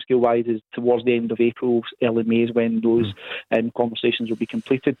understanding timescale-wise is towards the end of April, early May is when those conversations will be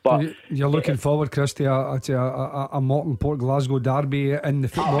completed. But you're looking forward, Chris, to a Morton Port Glasgow derby in the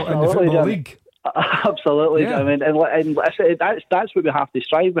football league. Absolutely, yeah. I mean, and that's what we have to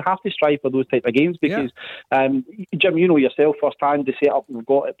strive. We have to strive for those type of games because, Jim, you know yourself firsthand the setup we've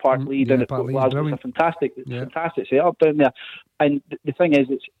got at Park Lead and at Port Glasgow is a fantastic setup down there. And the thing is,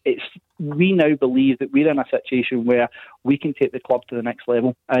 it's we now believe that we're in a situation where we can take the club to the next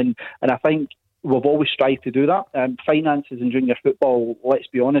level, and I think we've always strived to do that. Finances in junior football, let's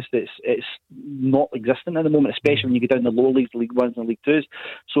be honest, it's not existent at the moment, especially when you get down the lower leagues, League Ones and League Twos.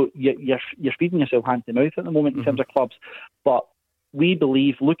 So you're feeding yourself hand to mouth at the moment in terms of clubs. But we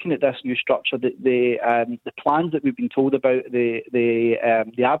believe, looking at this new structure, that the plans that we've been told about, the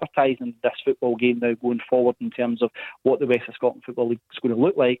advertising this football game now going forward in terms of what the West of Scotland Football League is going to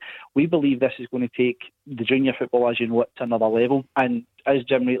look like, we believe this is going to take the junior football, as you know it, to another level. And as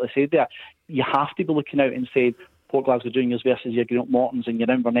Jim rightly said there, you have to be looking out and saying Port Glasgow Juniors versus your Greenock Mortons and your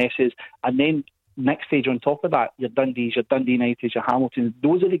Invernesses, and then next stage on top of that, your Dundees, your Dundee Uniteds, your Hamiltons.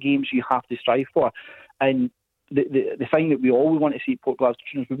 Those are the games you have to strive for. And the thing that we always want to see at Port Glasgow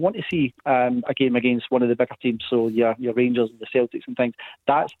Juniors, we want to see a game against one of the bigger teams, so your Rangers and the Celtics and things.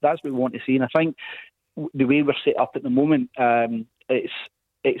 That's what we want to see. And I think the way we're set up at the moment,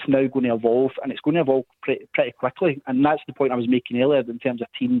 it's now going to evolve, and it's going to evolve pretty quickly. And that's the point I was making earlier in terms of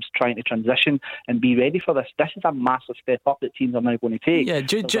teams trying to transition and be ready for this. This is a massive step up that teams are now going to take. Yeah,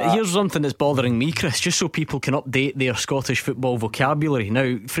 here's something that's bothering me, Chris, just so people can update their Scottish football vocabulary.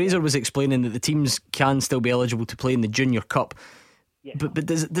 Now, Fraser was explaining that the teams can still be eligible to play in the Junior Cup. Yeah. But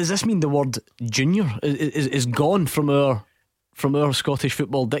does this mean the word junior is gone from our Scottish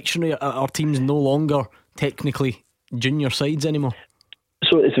football dictionary? Are teams no longer technically junior sides anymore?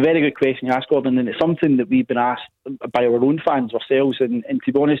 So it's a very good question you asked, Gordon, and it's something that we've been asked by our own fans ourselves. And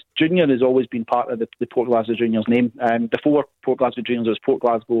to be honest, junior has always been part of the Port Glasgow Juniors name. Before Port Glasgow Juniors, it was Port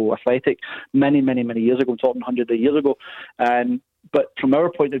Glasgow Athletic many, many, many years ago. I'm talking hundreds of years ago. But from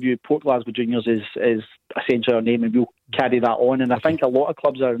our point of view, Port Glasgow Juniors is essentially our name, and we'll carry that on. And I think a lot of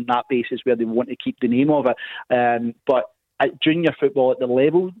clubs are on that basis where they want to keep the name of it. But at junior football, at the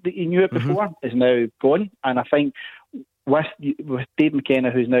level that you knew it before, is now gone. And I think with Dave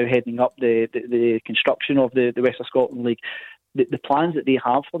McKenna, who's now heading up the construction of the West of Scotland League, the plans that they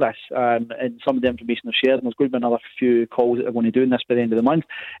have for this, and some of the information they've shared, and there's going to be another few calls that they're going to do in this by the end of the month,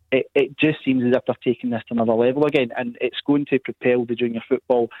 it just seems as if they're taking this to another level again, and it's going to propel the junior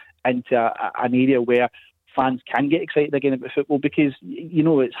football into an area where fans can get excited again about football, because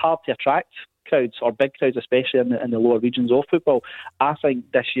it's hard to attract crowds, or big crowds especially in the lower regions of football. I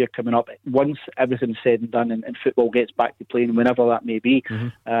think this year coming up, once everything's said and done and football gets back to playing, whenever that may be,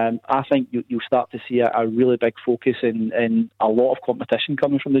 I think you'll start to see a really big focus and a lot of competition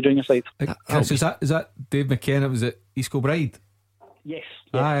coming from the junior side. Is that Dave McKenna? Was it East Kilbride? Yes.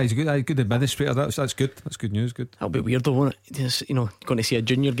 He's a good administrator. That's good. That's good news. Good. That'll be weird though, won't it? Just, going to see a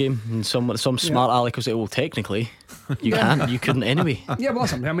junior game and some smart aleck will say, well, technically you can't, you couldn't anyway. Yeah, well,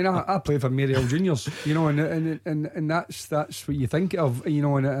 listen, I mean, I play for Maryhill Juniors, and that's what you think of,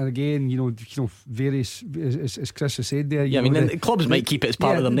 and again, various, as Chris has said there. The clubs might keep it as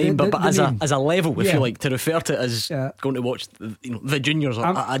part of their name, but as a level, if you like, to refer to it as going to watch the juniors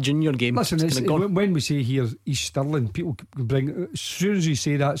or a junior game. Listen, when we say here East Stirling, people bring soon as you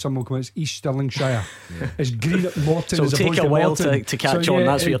say that, someone will come. It's East Stirlingshire. It's Green at Morton. So as it'll take opposed a while Morton. to catch on.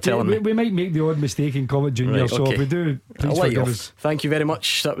 That's what you're telling me. We might make the odd mistake in Comet Junior. Right, So okay. if we do, please I'll let you forgive off. us. Thank you very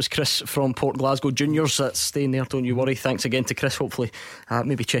much. That was Chris from Port Glasgow Juniors. That's staying there, don't you worry. Thanks again to Chris. Hopefully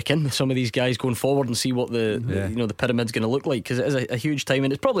maybe check in with some of these guys going forward and see what the the pyramid's going to look like, because it is a huge time,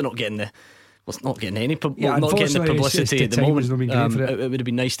 and it's probably not getting it's not getting any not getting the publicity at the moment. It would have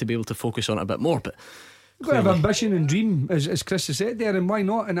been nice to be able to focus on it a bit more, but you've got to have ambition and dream, as Chris has said there, and why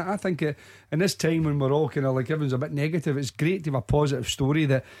not? And I think in this time when we're all kind of like everyone's a bit negative, it's great to have a positive story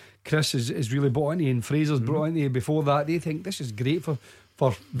that Chris is really brought into, and Fraser's brought into before that. They think this is great for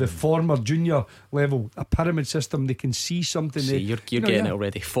the former junior level, a pyramid system. They can see something. You're getting it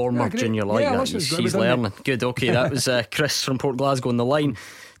already. Former junior that. He's learning. Good. Okay, that was Chris from Port Glasgow on the line.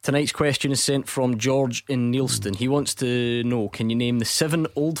 Tonight's question is sent from George in Neilston. He wants to know, can you name the 7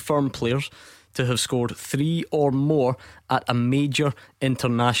 Old Firm players to have scored 3 or more at a major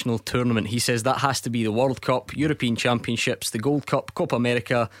international tournament? He says that has to be the World Cup, European Championships, the Gold Cup, Copa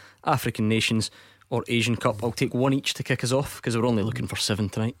America, African Nations, or Asian Cup. I'll take one each to kick us off, because we're only looking for 7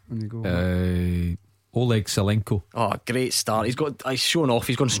 tonight. Oleg Salenko. Oh, great start. He's shown off.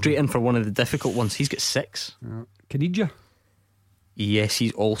 He's gone straight in for one of the difficult ones. He's got 6. Kanidja. Yes,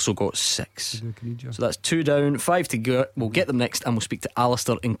 he's also got 6. So that's 2 down, 5 to go. We'll get them next, and we'll speak to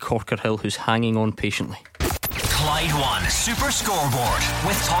Alistair in Corkerhill, who's hanging on patiently. Clyde One Super Scoreboard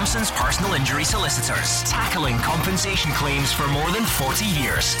with Thompson's personal injury solicitors, tackling compensation claims for more than 40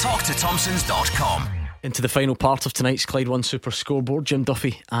 years. Talk to Thompsons.com. Into the final part of tonight's Clyde One Super Scoreboard. Jim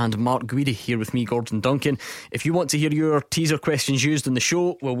Duffy and Mark Guidi here with me, Gordon Duncan. If you want to hear your teaser questions used in the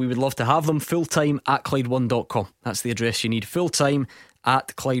show, well, we would love to have them. Fulltime at Clyde1.com. That's the address you need. Fulltime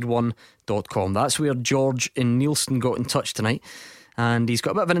at Clyde1.com. That's where George in Neilston got in touch tonight, and he's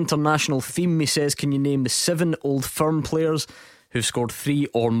got a bit of an international theme. He says, can you name the 7 Old Firm players who've scored 3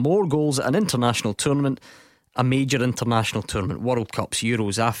 or more goals at an international tournament, a major international tournament? World Cups,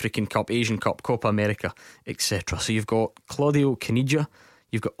 Euros, African Cup, Asian Cup, Copa America, etc. So you've got Claudio Caniggia,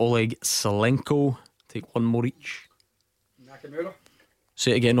 you've got Oleg Salenko. Take one more each. Nakamura.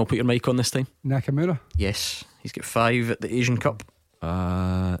 Say it again, I'll put your mic on this time. Nakamura. Yes, he's got 5 at the Asian Cup.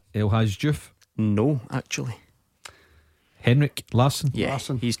 El Hadj Diouf. No, actually. Henrik Larsson. Yeah,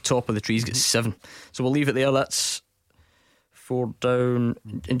 he's top of the tree. He's got 7. So we'll leave it there. That's 4 down.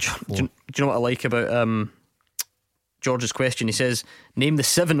 And do you know what I like about George's question? He says, name the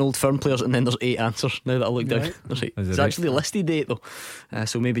 7 Old Firm players, and then there's 8 answers. Now that I look down, it's actually listed 8 though,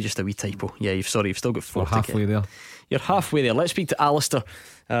 so maybe just a wee typo. Yeah, you've still got 4. We're halfway there. You're halfway there. Let's speak to Alistair,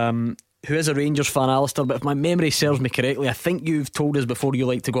 who is a Rangers fan. Alistair, but if my memory serves me correctly, I think you've told us before you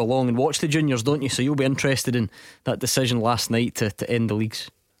like to go along and watch the juniors, don't you? So you'll be interested in that decision last night to end the leagues.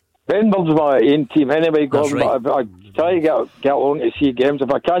 Benburn's my aim team anyway, Gordon, right. but I try to get along to see games.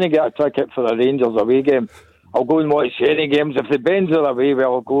 If I can't get a ticket for a Rangers away game, I'll go and watch any games. If the Bens are away,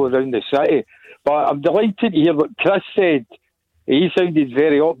 well, I'll go around the city. But I'm delighted to hear what Chris said. He sounded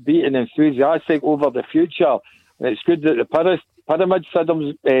very upbeat and enthusiastic over the future, and it's good that the pyramid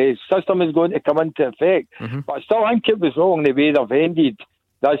system is going to come into effect. But I still think it was wrong the way they've ended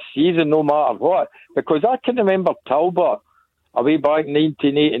this season, no matter what, because I can remember Talbot away back in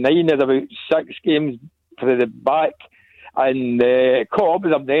 1989 had about 6 games for the back, and caught up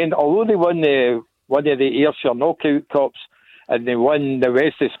with them then. Although they won one of the Ayrshire knockout cups and they won the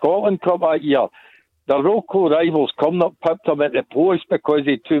West of Scotland Cup that year, the local rivals come up, pipped them at the post because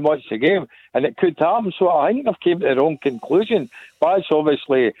they had too much to game, and it could happen. So I think they've came to the wrong conclusion. But it's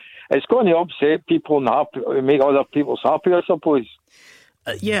obviously, it's going to upset people and make other people happy, I suppose.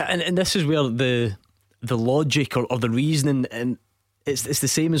 Yeah, and this is where the logic or the reasoning, and it's the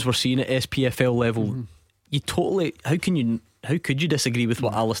same as we're seeing at SPFL level. You totally, how could you disagree with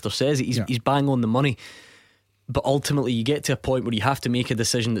what Alistair says? He's bang on the money. But ultimately you get to a point where you have to make a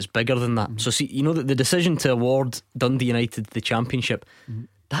decision that's bigger than that. So see, you know that the decision to award Dundee United the championship,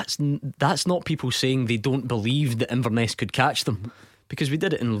 that's not people saying they don't believe that Inverness could catch them, because we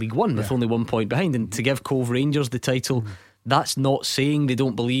did it in League One with only 1 point behind. And to give Cove Rangers the title, that's not saying they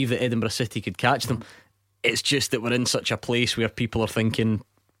don't believe that Edinburgh City could catch them. It's just that we're in such a place where people are thinking,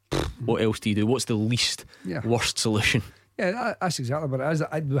 what else do you do? What's the least worst solution? Yeah, that's exactly what it is.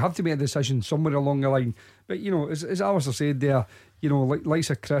 We have to make a decision somewhere along the line. But you know, as Alistair said there, you know, like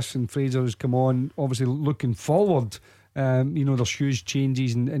Lisa, Chris and Fraser has come on, obviously looking forward. You know, there's huge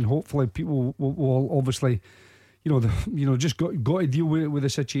changes, and hopefully people will obviously, just got to deal with the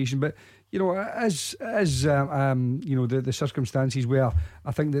situation. But you know, as you know, the circumstances where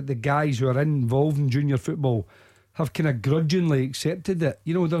I think that the guys who are involved in junior football have kind of grudgingly accepted it.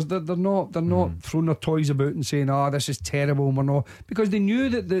 You know, they're not throwing their toys about and saying, this is terrible and we're not, because they knew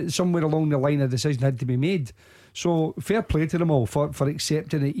that somewhere along the line a decision had to be made. So fair play to them all for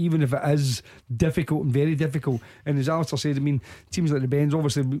accepting it, even if it is difficult and very difficult. And as Alistair said, I mean, teams like the Bens,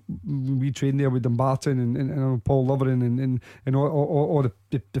 obviously we trained there with Dumbarton and Paul Loveren and all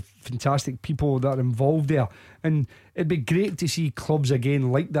the fantastic people that are involved there. And it'd be great to see clubs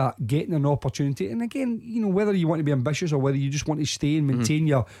again like that getting an opportunity. And again, you know, whether you want to be ambitious or whether you just want to stay and maintain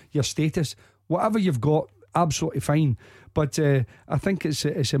your status, whatever you've got, absolutely fine. But I think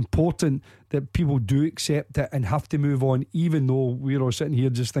it's important that people do accept it and have to move on, even though we're all sitting here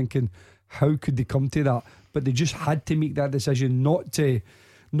just thinking, how could they come to that? But they just had to make that decision, not to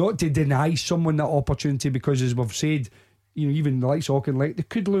deny someone that opportunity, because as we've said, you know, even the likes of Auchinleck, they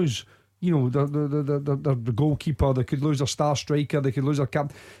could lose, you know, the goalkeeper, they could lose their star striker, they could lose their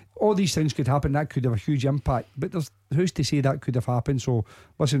captain. All these things could happen. That could have a huge impact. But who's to say that could have happened? So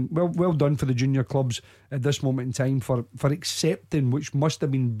listen, well done for the junior clubs at this moment in time for accepting, which must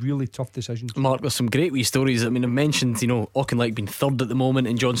have been really tough decisions. Mark, there's some great wee stories. I mean, I've mentioned, you know, Auchinleck being third at the moment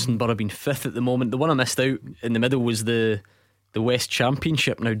and Johnstonborough being fifth at the moment. The one I missed out in the middle was the West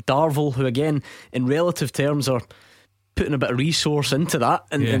Championship. Now Darvel, who again in relative terms are putting a bit of resource into that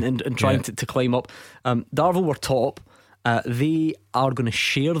and trying to climb up. Darvel were top. They are going to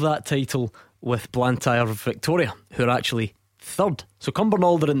share that title with Blantyre Victoria, who are actually third. So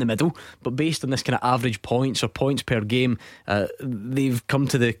Cumbernauld are in the middle, but based on this kind of average points or points per game, they've come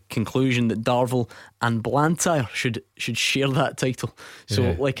to the conclusion that Darvel and Blantyre should share that title.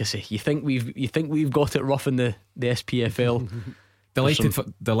 So like I say, you think we've got it rough in the SPFL.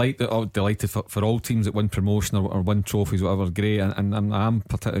 Delighted for all teams that win promotion or win trophies, whatever. Great, and I'm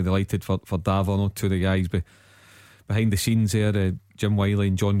particularly delighted for Darvel. I know two of the guys behind the scenes there, Jim Wiley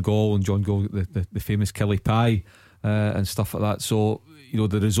and John Gall, the famous Killy Pie and stuff like that. So, you know,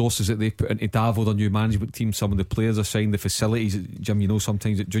 the resources that they put into Darvel, their new management team, some of the players are signed, the facilities, Jim, you know,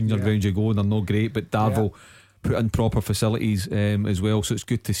 sometimes at junior grounds you go and they're not great, but Darvel put in proper facilities as well, so it's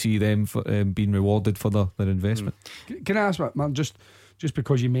good to see them being rewarded for their investment. Can I ask, man, just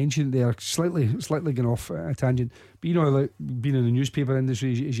because you mentioned it there, slightly going off a tangent, but you know, like being in the newspaper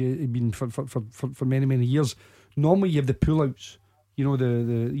industry as you've been for many years, normally you have the pullouts, you know,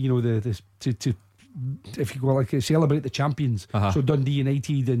 to if you go like celebrate the champions. So Dundee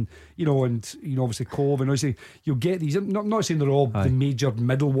United and obviously Cove, and obviously you'll get these. I'm not saying they're all the major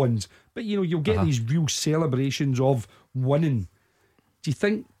middle ones, but you know, you'll get these real celebrations of winning. Do you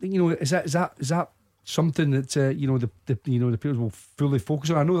think, you know, is that something that the players will fully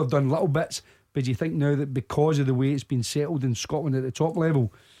focus on? I know they've done little bits, but do you think now that because of the way it's been settled in Scotland at the top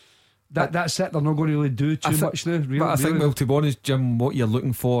level, that's it, they're not going to really do too much now? I think, well, to be honest, Jim, what you're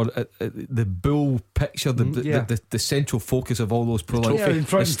looking for, the bull picture, the central focus of all those pro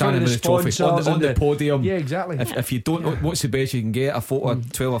is standing with the trophy on the podium. Yeah, exactly. If you don't, what's the best you can get? A photo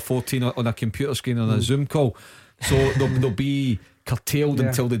of 12 or 14 on a computer screen on a Zoom call. So they'll be curtailed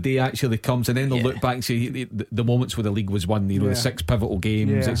until the day actually comes, and then they'll look back and say the moments where the league was won, you know, the 6 pivotal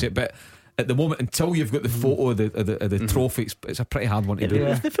games, but at the moment, until you've got the photo of the trophy, it's a pretty hard one to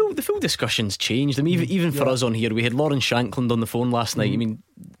do. The full discussion's changed. I mean, even for us on here, we had Lauren Shankland on the phone last night. I mean,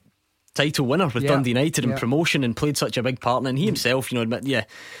 title winner with Dundee United and promotion, and played such a big part. And he himself, you know, admit,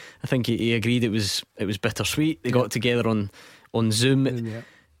 I think he agreed it was bittersweet. They got together on Zoom.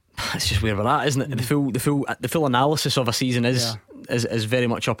 It's just where we're at, isn't it? The full analysis of a season is very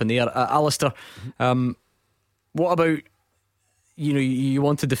much up in the air. Alistair, what about, you know, you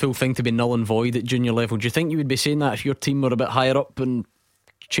wanted the full thing to be null and void at junior level. Do you think you would be saying that if your team were a bit higher up and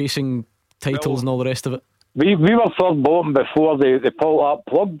chasing titles and all the rest of it? We were third bottom before they pulled that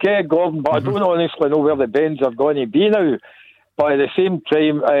plug, Gordon, but I don't honestly know where the Bens are going to be now. But at the same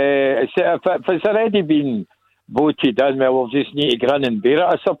time, if it's already been voted in, well, we'll just need to grin and bear it,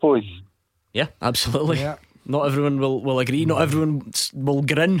 I suppose. Yeah, absolutely. Yeah. Not everyone will agree. Not everyone will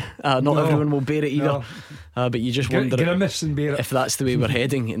grin. Not everyone will bear it either. But you just wonder if that's the way we're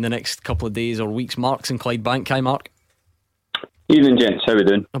heading in the next couple of days or weeks. Mark's in Clyde Bank. Hi, Mark. Evening, gents. How are we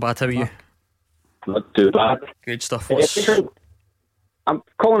doing? Not bad. How are you? Not too bad. Good stuff. I'm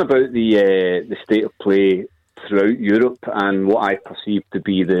calling about the state of play throughout Europe and what I perceive to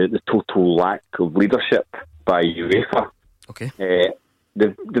be the total lack of leadership by UEFA. Okay.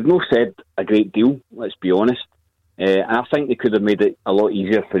 They've not said a great deal, let's be honest. And I think they could have made it a lot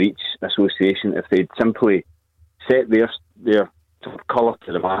easier for each association if they'd simply set their sort of colour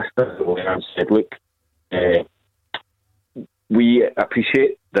to the mast and said, look, we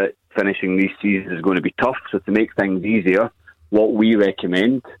appreciate that finishing these seasons is going to be tough, so to make things easier, what we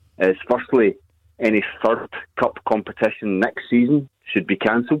recommend is firstly any third cup competition next season should be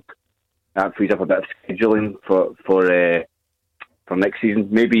cancelled. That frees up a bit of scheduling for next season.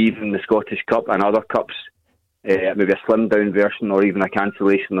 Maybe even the Scottish Cup and other cups, maybe a slimmed down version or even a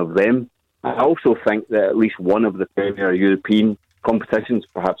cancellation of them. I also think that at least one of the premier European competitions,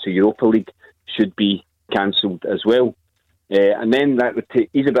 perhaps the Europa League, should be cancelled as well. And then that would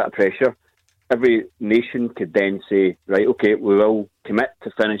ease a bit of pressure. Every nation could then say, right, okay, we will commit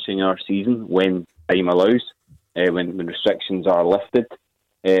to finishing our season when time allows, when restrictions are lifted.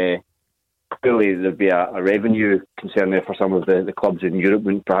 Clearly, there'd be a revenue concern there for some of the clubs in Europe.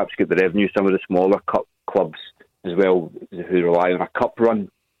 Wouldn't perhaps get the revenue. Some of the smaller cup clubs as well, who rely on a cup run.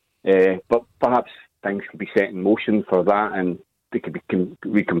 But perhaps things could be set in motion for that, and they could be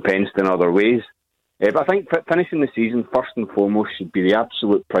recompensed in other ways. But I think finishing the season first and foremost should be the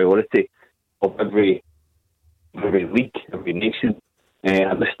absolute priority of every league, every nation.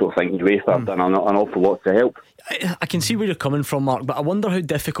 I just don't think UEFA have done an awful lot to help. I can see where you're coming from, Mark, but I wonder how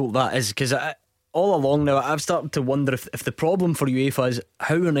difficult that is, because all along now I've started to wonder if the problem for UEFA is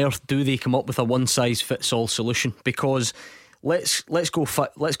how on earth do they come up with a one size fits all solution? Because let's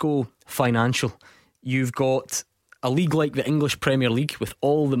go financial. You've got a league like the English Premier League with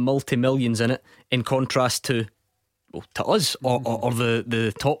all the multi-millions in it, in contrast to us or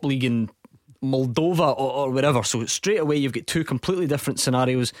the top league in Moldova or wherever. So straight away you've got two completely different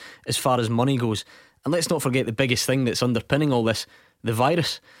scenarios as far as money goes. And let's not forget the biggest thing that's underpinning all this, the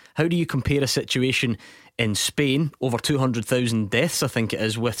virus. How do you compare a situation in Spain, over 200,000 deaths I think it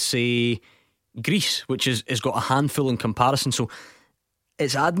is, with say Greece, which has got a handful in comparison? So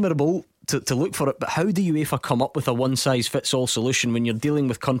it's admirable to look for it, but how do UEFA come up with a one size fits all solution when you're dealing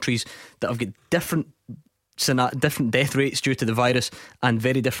with countries that have got different death rates due to the virus and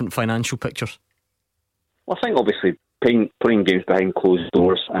very different financial pictures? Well, I think obviously playing games behind closed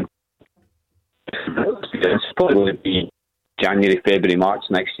doors, and it's probably going to be January, February, March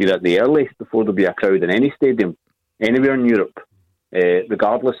next year at the earliest before there'll be a crowd in any stadium anywhere in Europe,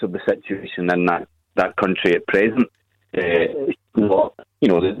 regardless of the situation in that country at present.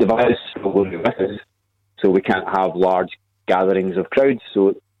 The virus is going to be with us, so we can't have large gatherings of crowds.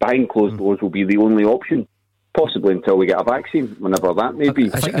 So behind closed doors will be the only option, possibly until we get a vaccine, whenever that may be.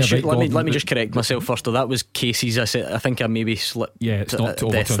 Let me just correct myself first, though. That was cases. I think I maybe slipped. Yeah, it's not to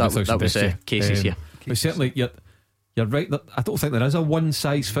over 200,000 that was cases. Yeah, but certainly you're right. I don't think there is a one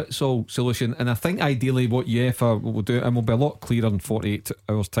size fits all solution, and I think ideally what UEFA will do, and we'll be a lot clearer in 48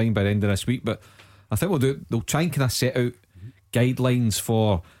 hours time by the end of this week, but I think they'll try and kind of set out guidelines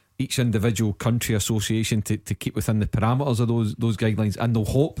for each individual country association to keep within the parameters of those guidelines, and they'll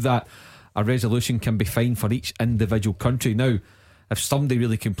hope that a resolution can be fine for each individual country. Now, if somebody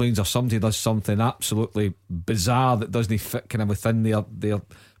really complains or somebody does something absolutely bizarre that doesn't fit kind of within their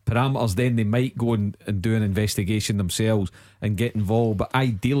parameters, then they might go and do an investigation themselves and get involved. But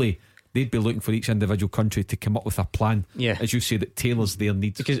ideally they'd be looking for each individual country to come up with a plan, as you say, that tailors their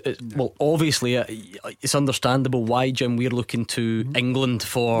needs. Because obviously it's understandable why, Jim, we're looking to England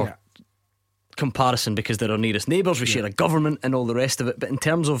for comparison, because they're our nearest neighbours, we share a government and all the rest of it. But in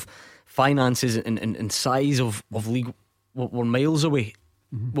terms of finances and size of league, we're miles away.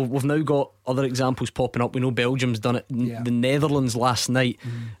 We've now got other examples popping up. We know Belgium's done it. The Netherlands last night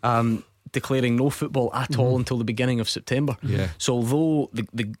declaring no football at all until the beginning of September. So although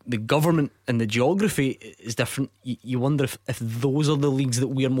the government and the geography is different, you wonder if those are the leagues that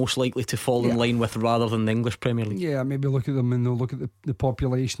we're most likely to fall in line with, rather than the English Premier League. Maybe look at them and they'll look at the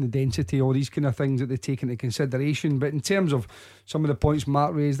population, the density, all these kind of things that they take into consideration. But in terms of some of the points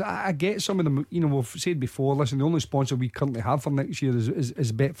Mark raised, I get some of them. We've said before, listen, the only sponsor we currently have for next year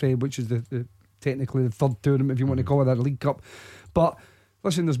is Betfred, which is the technically the third tournament, if you want to call it that, League Cup. But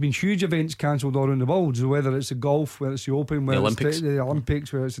listen, there's been huge events cancelled all around the world. So whether it's the golf, whether it's the Open, whether it's the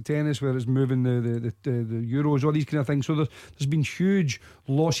Olympics, whether it's the tennis, whether it's moving the Euros, all these kind of things. So there's been huge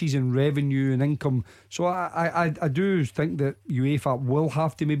losses in revenue and income. So I do think that UEFA will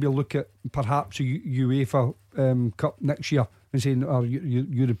have to maybe look at perhaps a UEFA Cup next year and saying, or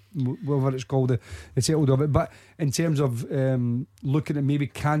Europe, whatever it's called, it's settled of it. But in terms of looking at maybe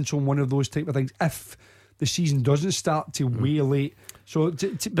cancelling one of those type of things if the season doesn't start till way late. So,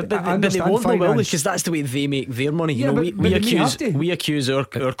 but they won't, will they? Because that's the way they make their money. We accuse our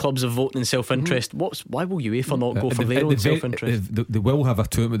clubs of voting in self-interest. Why will UEFA not go for their own self-interest? They will have a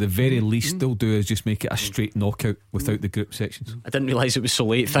tournament. The very least they'll do is just make it a straight knockout without the group sections. I didn't realise it was so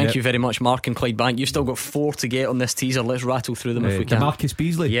late. Thank you very much, Mark and Clyde Bank. You've still got 4 to get on this teaser. Let's rattle through them if we can. Marcus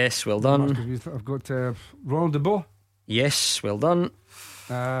Beasley. Yes, well done. I've got Ronald de Boer. Yes, well done.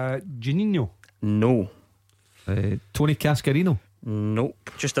 Juninho. No. Tony Cascarino.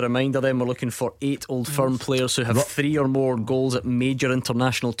 Nope. Just a reminder then, we're looking for 8 Old Firm players who have 3 or more goals at major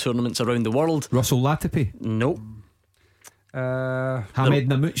international tournaments around the world. Russell Latipi? Nope. Hamed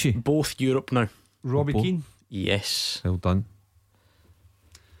Namouchi? Both Europe now. Robbie Keane? Yes. Well done.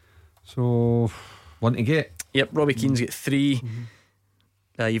 So, one to get. Yep, Robbie Keane's got 3.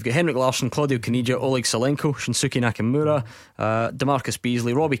 You've got Henrik Larsson, Claudio Caniggia, Oleg Salenko, Shinsuke Nakamura, DeMarcus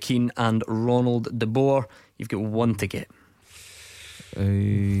Beasley, Robbie Keane, and Ronald De Boer. You've got 1 to get.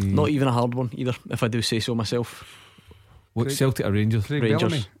 Not even a hard one either, if I do say so myself. What, Celtic or Rangers?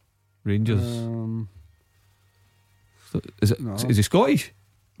 Rangers. Rangers. So is he Scottish?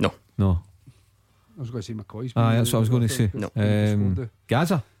 No. I was going to say McCoy's. That's what I was going to say. No.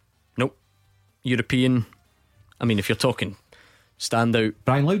 Gaza? Nope. European. I mean, if you're talking standout,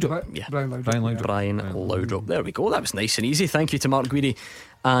 Brian Laudrup. Yeah, Brian Laudrup. There we go. That was nice and easy. Thank you to Mark Guidi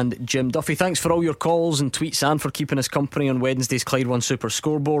and Jim Duffy. Thanks for all your calls and tweets and for keeping us company on Wednesday's Clyde One Super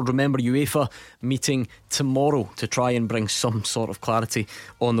Scoreboard. Remember, UEFA meeting tomorrow to try and bring some sort of clarity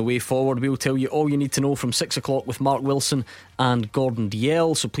on the way forward. We'll tell you all you need to know from 6 o'clock with Mark Wilson and Gordon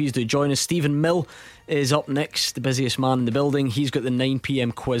Dalziel, so please do join us. Stephen Mill is up next, the busiest man in the building. He's got the 9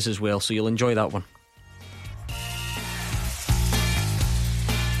 PM quiz as well, so you'll enjoy that one.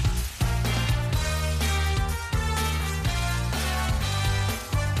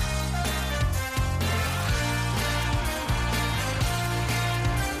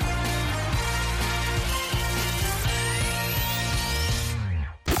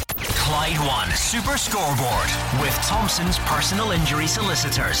 Clyde One Super Scoreboard with Thompson's personal injury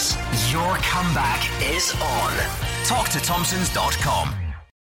solicitors. Your comeback is on. Talk to Thompsons.com.